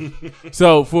for you.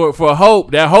 So for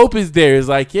hope, that hope is there. It's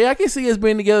like, yeah, I can see us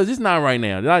being together, just not right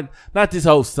now. Not this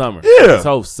whole summer. Yeah. This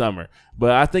whole summer.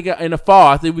 But I think in the fall,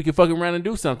 I think we can fuck around and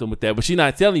do something with that. But she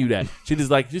not telling you that. She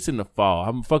just like, just in the fall,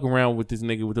 I'm fucking around with this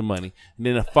nigga with the money. And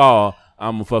then in the fall,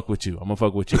 I'm gonna fuck with you. But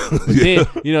then,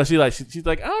 she's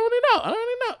like, I don't really know.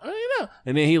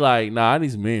 And then he like, nah, I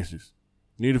need some answers.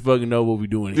 Need to fucking know what we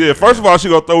doing here. Yeah, first of all, she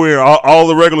gonna throw in all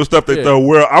the regular stuff they Yeah. throw.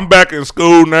 Well, I'm back in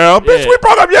school now. Bitch, Yeah. we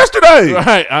broke up yesterday.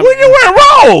 Right. When you went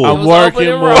roll. I'm was working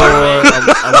open more.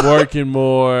 enrollment. I'm working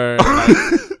more.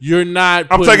 Like, you're not.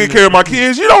 I'm putting taking care of my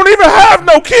kids. You don't even have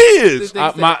no kids.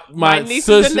 My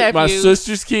nieces and nephews.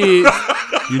 sister's kids.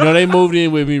 They moved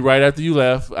in with me right after you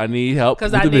left. I need help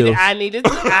Because with I the bills.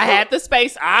 I had the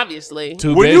space, obviously.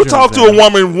 Two When you bedrooms talk to now. a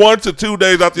woman 1 to 2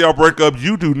 days after y'all break up,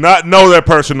 you do not know that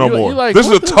person no You more. like, This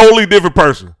is a what the- totally different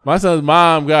person. My son's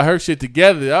mom got her shit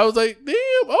together. I was like, damn,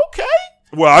 okay.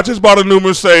 Well, I just bought a new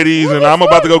Mercedes, What and the I'm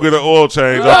about fuck? to go get an oil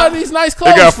change. Where are these nice It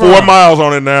clothes got 4 from? miles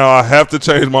on it now. I have to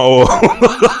change my oil.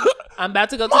 I'm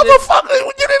about to go to this. Motherfucker,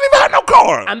 you didn't even have no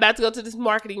car. I'm about to go to this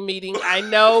marketing meeting. I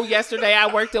know yesterday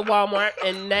I worked at Walmart,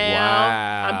 and now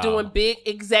Wow. I'm doing big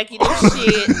executive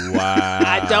shit. Wow.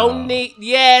 I don't need.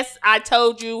 Yes, I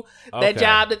told you Okay. that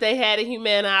job that they had in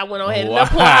Humana. I went ahead and Wow.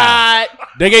 applied.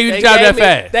 They gave you the job gave that me-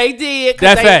 fast. They did.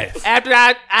 That fast. After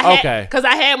I had, Okay. because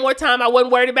I had more time. I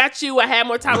wasn't worried about you. I had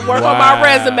more time to work on my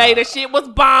resume. The shit was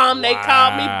bomb. They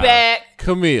called me back.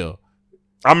 Camille.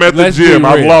 I'm at the Let's be gym.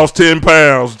 I've real. lost 10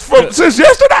 pounds since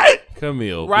yesterday.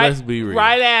 Camille. Right, Let's be real.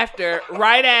 right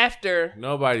after.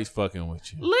 Nobody's fucking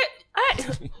with you.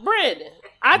 Brandon,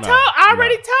 No, I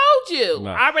already told you.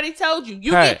 No. I already told you.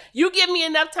 Hey. You give me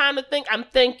enough time to think. I'm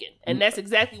thinking, and that's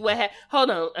exactly what happened. Hold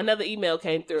on, another email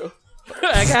came through.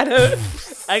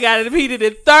 I gotta repeat it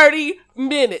in 30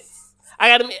 minutes.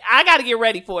 I gotta get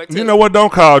ready for it too. You know what?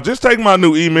 Don't call. Just take my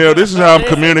new email. This is how I'm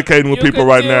communicating with You people can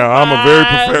right do now. I'm a very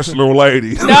mine. professional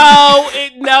lady.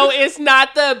 No, it's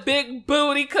not the big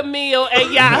booty Camille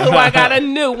at Yahoo. I got a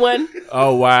new one.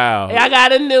 Oh wow. I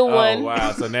got a new Oh one.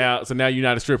 wow. So now you're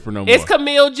not a stripper no more. It's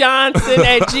Camille Johnson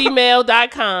at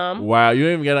gmail.com. Wow. You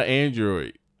ain't even got an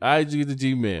Android. How did you get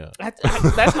the Gmail?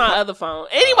 That's my other phone.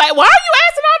 Anyway, why are you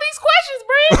asking all these questions,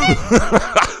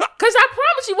 Brandon? Because I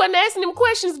promise you wasn't asking them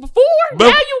questions before. But-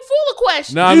 now you full of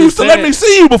questions. No, You used to let me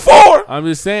see you before. I'm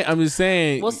just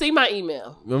saying. Well, see my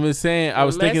email. I'm just saying. I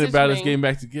was thinking Message about us me. getting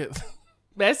back together.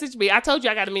 Message me. I told you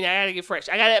I got to meet. I got to get fresh.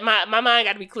 I got my mind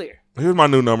got to be clear. Here's my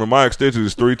new number. My extension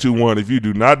is 321. If you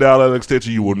do not dial that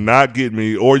extension, you will not get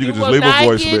me, or you can just leave a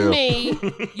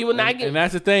voicemail. You will not get me. And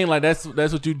that's the thing. Like that's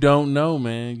what you don't know,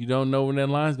 man. You don't know when that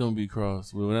line's gonna be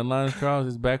crossed. When that line's crossed,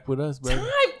 it's back with us, baby.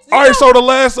 All right, so the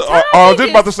last, I was just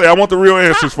about to say, I want the real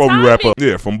answers before we wrap up.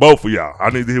 Yeah, from both of y'all. I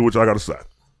need to hear what y'all got to say.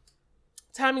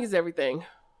 Timing is everything.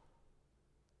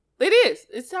 It is.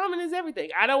 It's timing is everything.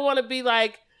 I don't want to be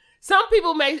like, some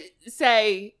people may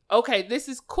say, okay, this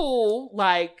is cool.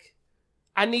 Like,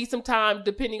 I need some time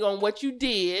depending on what you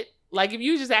did. Like, if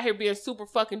you just out here being super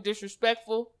fucking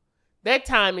disrespectful, that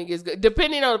timing is good.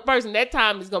 Depending on the person, that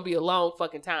time is going to be a long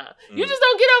fucking time. You just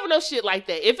don't get over no shit like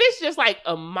that. If it's just like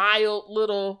a mild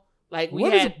little, like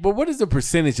but what is the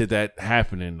percentage of that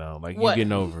happening though? Like you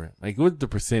getting over it? Like what's the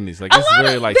percentage? Like it's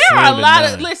very like there are a lot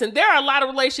of there are a lot of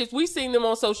relationships. We've seen them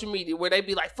on social media where they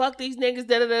be like, fuck these niggas,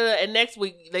 da da da, and next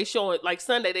week they showing, like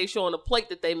Sunday they showing a plate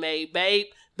that they made.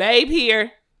 Babe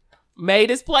here. Made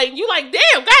his plate, and you like, damn,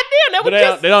 goddamn, that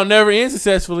was they don't never end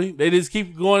successful. They just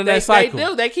keep going in that cycle. They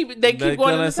do. They keep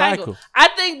going in the cycle. I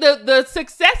think the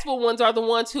successful ones are the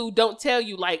ones who don't tell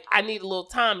you, like, I need a little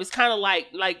time. It's kind of like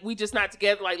we just not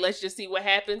together. Like, let's just see what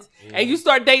happens. Yeah. And you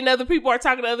start dating other people or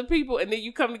talking to other people, and then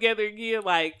you come together again,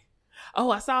 like, oh,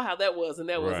 I saw how that was, and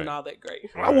that wasn't all that great.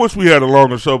 I wish we had a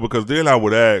longer show, because then I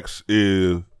would ask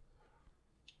is,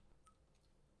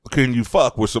 can you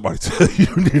fuck with somebody tell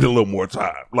you need a little more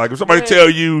time? Like, if somebody tell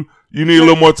you need a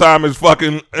little more time is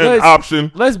fucking an option.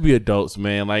 Let's be adults,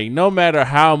 man. Like, no matter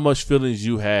how much feelings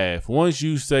you have, once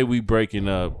you say we breaking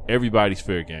up, everybody's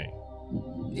fair game.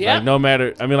 Yeah. Like, no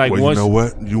matter, I mean, like, well, once, you know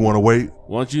what? You want to wait?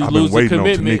 Once you lose the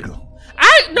commitment.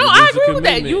 I agree with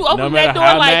that. You open that door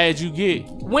how like mad you get.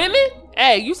 Women,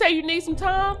 hey, you say you need some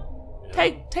time?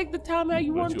 Take the time how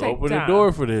you want to take open the time. The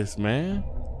door for this, man.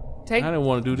 I didn't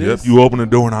want to do this. Yep, you open the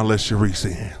door and I let Sharice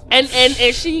in.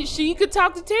 And she could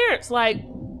talk to Terrence like,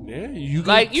 yeah, you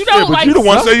like you know, yeah, but like you the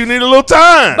one say you need a little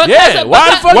time.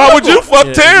 Why would you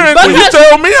fuck Terrence when you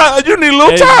told me you need a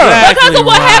little time? Because of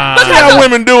what happened. Because how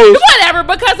women do it. Whatever.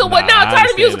 Because of what? No, turn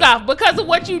the music off. Because of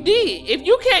what you did. If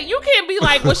you can't be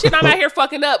like, well, shit, I'm out here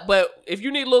fucking up. But if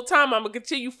you need a little time, I'm gonna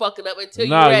continue fucking up until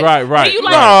you're ready. Right.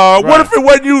 What if it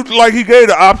wasn't you? Like he gave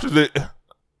the option that.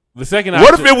 The second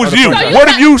what if it was you? What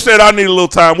if you said I need a little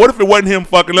time? What if it wasn't him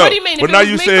fucking up? What do you mean? But if now it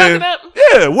was you me saying, up?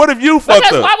 Yeah, what if you fucked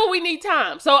up? Why would we need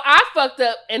time? So I fucked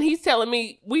up and he's telling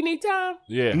me we need time?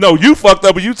 Yeah. No, you fucked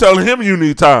up and you telling him you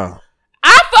need time.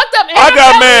 I fucked up and I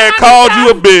got mad, called you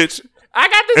a bitch. I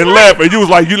got this and left, and you was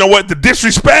like, you know what? The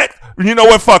disrespect. You know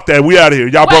what? Fuck that. We out of here.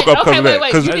 Y'all broke up because of that.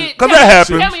 Because that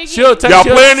happens. Y'all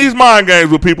playing these mind games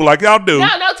with people like y'all do. No.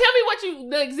 Tell me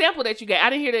the example that you gave. I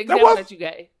didn't hear the example that you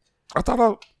gave. I thought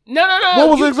No. What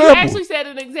was the example? You actually said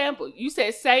an example. You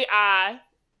said, say I,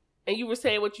 and you were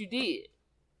saying what you did.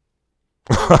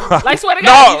 Like, swear to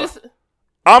God. No,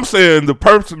 I'm saying the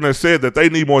person that said that they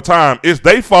need more time, is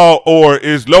they fault or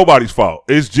is nobody's fault?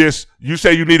 It's just, you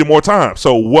say you needed more time.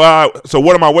 So why? So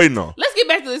what am I waiting on? Let's get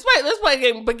back to this. Let's play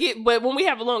a game. But when we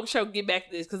have a longer show, get back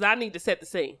to this because I need to set the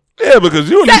scene. Yeah, because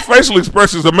you and these facial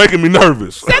expressions are making me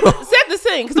nervous. Set the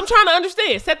scene because I'm trying to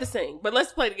understand. Set the scene. But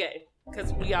let's play the game.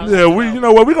 You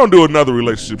know what? We're going to do another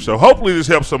relationship show. Hopefully this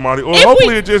helps somebody. Or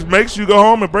hopefully it just makes you go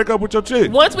home and break up with your chick.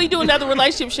 Once we do another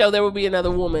relationship show, there will be another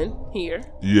woman here.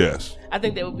 Yes. I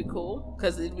think that would be cool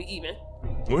because it'd be even.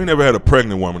 We ain't never had a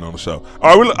pregnant woman on the show.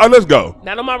 All right, let's go.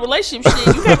 Not on my relationship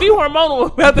shit. You can't be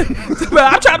hormonal about that.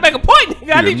 I'm trying to make a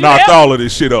point. I need you knocked all of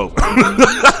this shit over.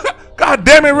 God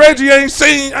damn it, Reggie. I ain't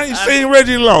seen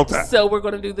Reggie in a long time. So we're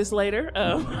going to do this later.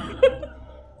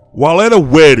 While at a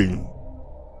wedding,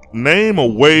 name a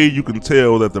way you can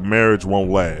tell that the marriage won't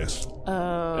last.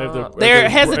 They're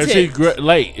hesitant.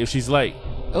 If she's late.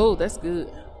 Oh, that's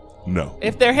good. No.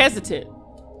 If they're hesitant.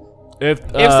 If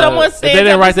someone stands if they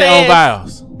didn't write their own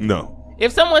vows. No.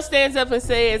 If someone stands up and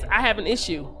says, I have an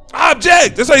issue. I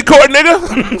object. This ain't court,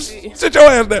 nigga. Sit your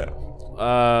ass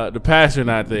down. The pastor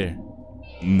not there.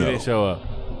 No. He didn't show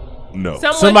up. No.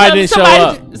 Somebody didn't show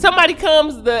up. Somebody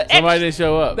comes, somebody didn't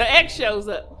show up. The ex shows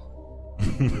up.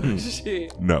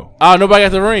 Shit. No. Oh, nobody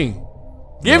got the ring.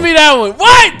 Give me that one.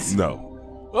 What?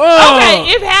 No. Oh.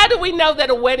 Okay, how do we know that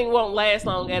a wedding won't last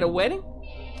long at a wedding?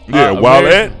 Yeah, while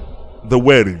at the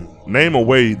wedding, name a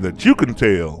way that you can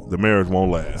tell the marriage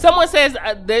won't last. Someone says,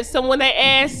 when they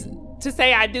ask to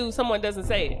say I do, someone doesn't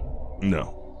say it.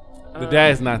 No. The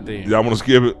dad's not there. Y'all want to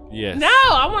skip it? Yes. No,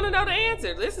 I want to know the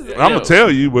answer. I'm going to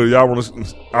tell you, but y'all want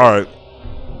to... All right.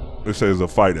 It says a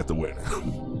fight at the wedding.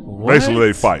 Basically,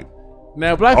 they fight.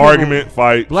 Now, black argument,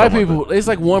 fight. Black something people, it's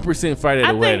like 1% fight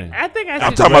at a wedding. I think I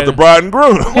I'm should. talking about the bride and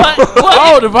groom. What?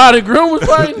 Oh, the bride and groom was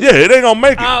fighting? Yeah, it ain't gonna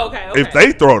make it. Oh, okay. If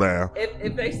they throw down.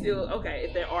 If they still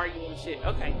if they're arguing shit.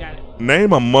 Okay, got it.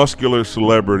 Name a muscular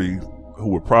celebrity who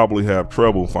would probably have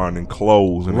trouble finding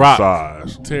clothes in his Rock.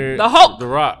 size. The Hulk. The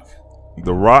Rock.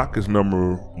 The Rock is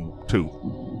number 2.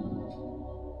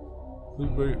 Who's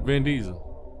bigger? Vin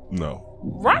Diesel. No.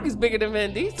 Rock is bigger than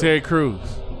Vin Diesel. Terry Crews.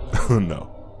 No.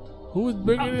 Who is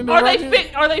bigger than the Are Rock?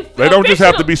 they? They don't just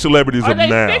have to be celebrities Are of they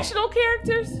now. fictional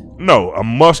characters? No, a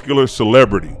muscular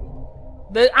celebrity.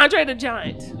 The Andre the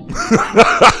Giant.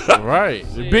 Right.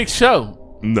 The Big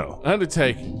Show. No.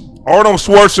 Undertaker. Arnold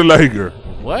Schwarzenegger.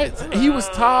 What? He was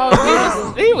tall.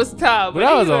 He was tall, But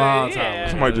that was he a long time.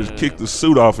 Somebody just kicked the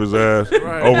suit off his ass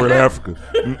Right. over in Africa.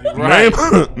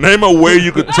 Right. Name a way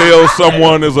you could tell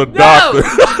someone is a doctor.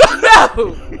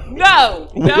 No.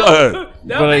 What?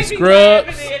 But they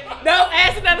scrubs. No,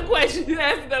 ask another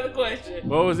question.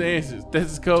 What was the answer?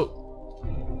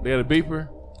 Stethoscope? They had a beeper?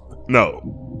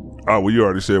 No. Oh, well, you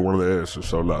already said one of the answers,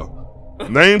 so no.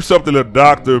 Name something a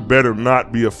doctor better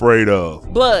not be afraid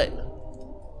of. Blood.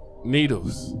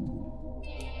 Needles.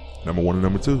 Number 1 and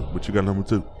number 2, but you got number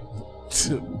 2.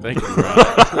 Thank you,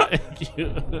 Rob. Thank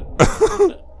you.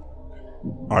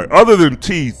 All right, other than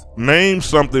teeth, name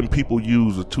something people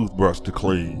use a toothbrush to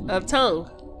clean. Tongue.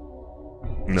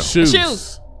 No.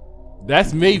 Shoes.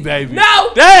 That's me, baby.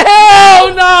 No. The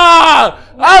hell no!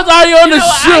 I was already on the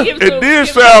shoe. It did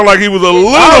sound like he was a I little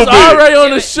was bit. already on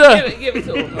the shoe. Give it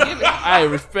to him. Hey,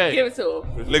 respect. Give it to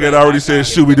him. Look at already said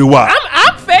Shooby Doo Wop.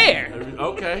 I'm fair.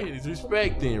 Okay, it's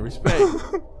respect then. Respect.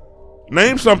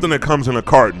 Name something that comes in a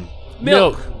carton.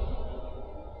 Milk.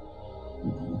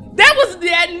 That was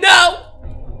that. No.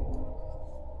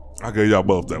 I gave y'all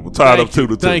both that. We're tied up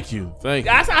 2-2. Thank you.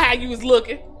 I saw how you was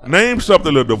looking. Name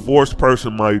something a divorced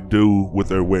person might do with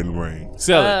their wedding ring.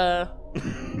 Sell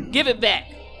it. Give it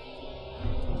back.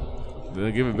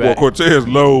 Then give it Well, back. Cortez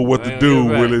know what to Man, do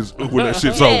give it when that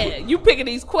shit's Yeah, over. you picking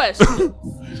these questions.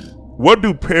 What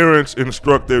do parents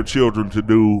instruct their children to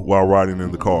do while riding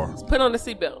in the car? Put on the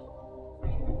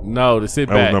seatbelt. No, to sit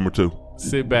That back. was number 2.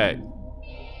 Sit back.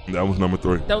 That was number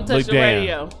 3. Don't touch Look the down.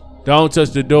 radio. Don't touch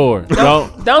the door.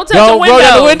 Don't Don't touch don't the window.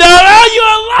 go to the window. Oh, you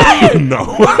a liar!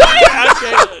 No.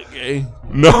 Okay.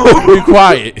 No. Be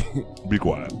quiet. Be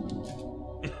quiet.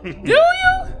 Do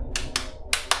you?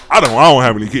 I don't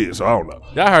have any kids, so I don't know.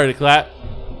 Y'all heard it clap.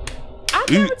 I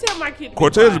never tell my kid to be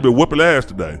Cortez has quiet. been whooping ass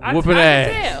today. Whooping I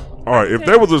ass. can tell. All right, if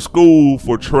there was a school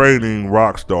for training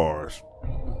rock stars,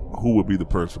 who would be the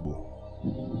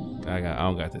principal? I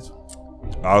don't got this one.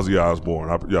 Ozzy Osbourne.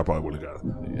 Y'all probably would have got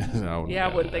it. Yeah,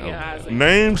 I wasn't thinking Isaac.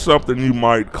 Name something you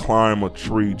might climb a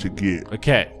tree to get. A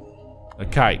cat. A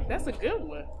kite. That's a good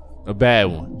one. A bad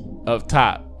one. Up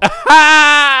top. That's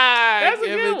a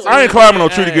good one. I ain't climbing no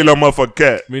tree to get no motherfucking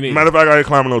cat. Me neither. Matter of fact, I ain't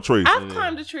climbing no tree. I've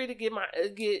climbed a tree to get my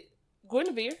get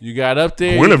Guinevere. You got up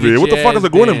there. Guinevere? What the fuck is a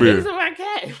Guinevere? This is my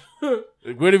cat.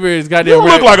 Guinevere is You goddamn.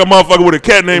 look like a motherfucker with a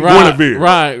cat named Guinevere.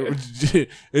 Right.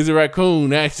 It's a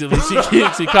raccoon, actually.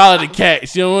 She call it a cat.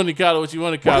 She don't want to call it what you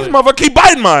want to Why call this it. motherfucker keep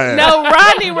biting my ass? No,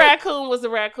 Rodney Raccoon was a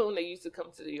raccoon that used to come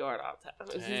to the yard all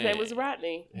the time. His name was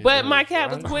Rodney. But my cat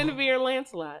was Guinevere and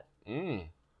Lancelot. Mm.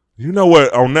 You know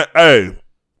what? On that, hey,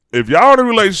 if y'all in a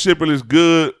relationship and it's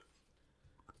good,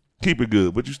 keep it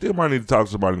good. But you still might need to talk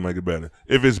to somebody to make it better.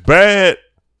 If it's bad,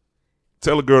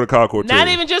 tell a girl to call Cortez. Not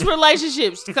even just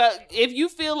relationships. 'Cause if you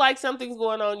feel like something's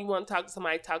going on, you want to talk to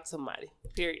somebody, talk to somebody.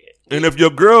 Period. And if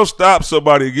your girl stops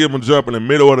somebody and give them a jump in the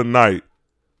middle of the night,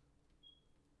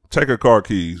 take her car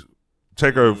keys.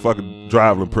 Take her fucking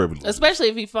driving privilege. Especially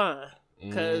if he fine.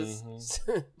 Because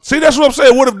See, that's what I'm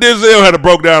saying. What if Denzel had a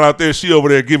broke down out there? She over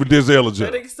there giving Denzel a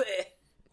jump.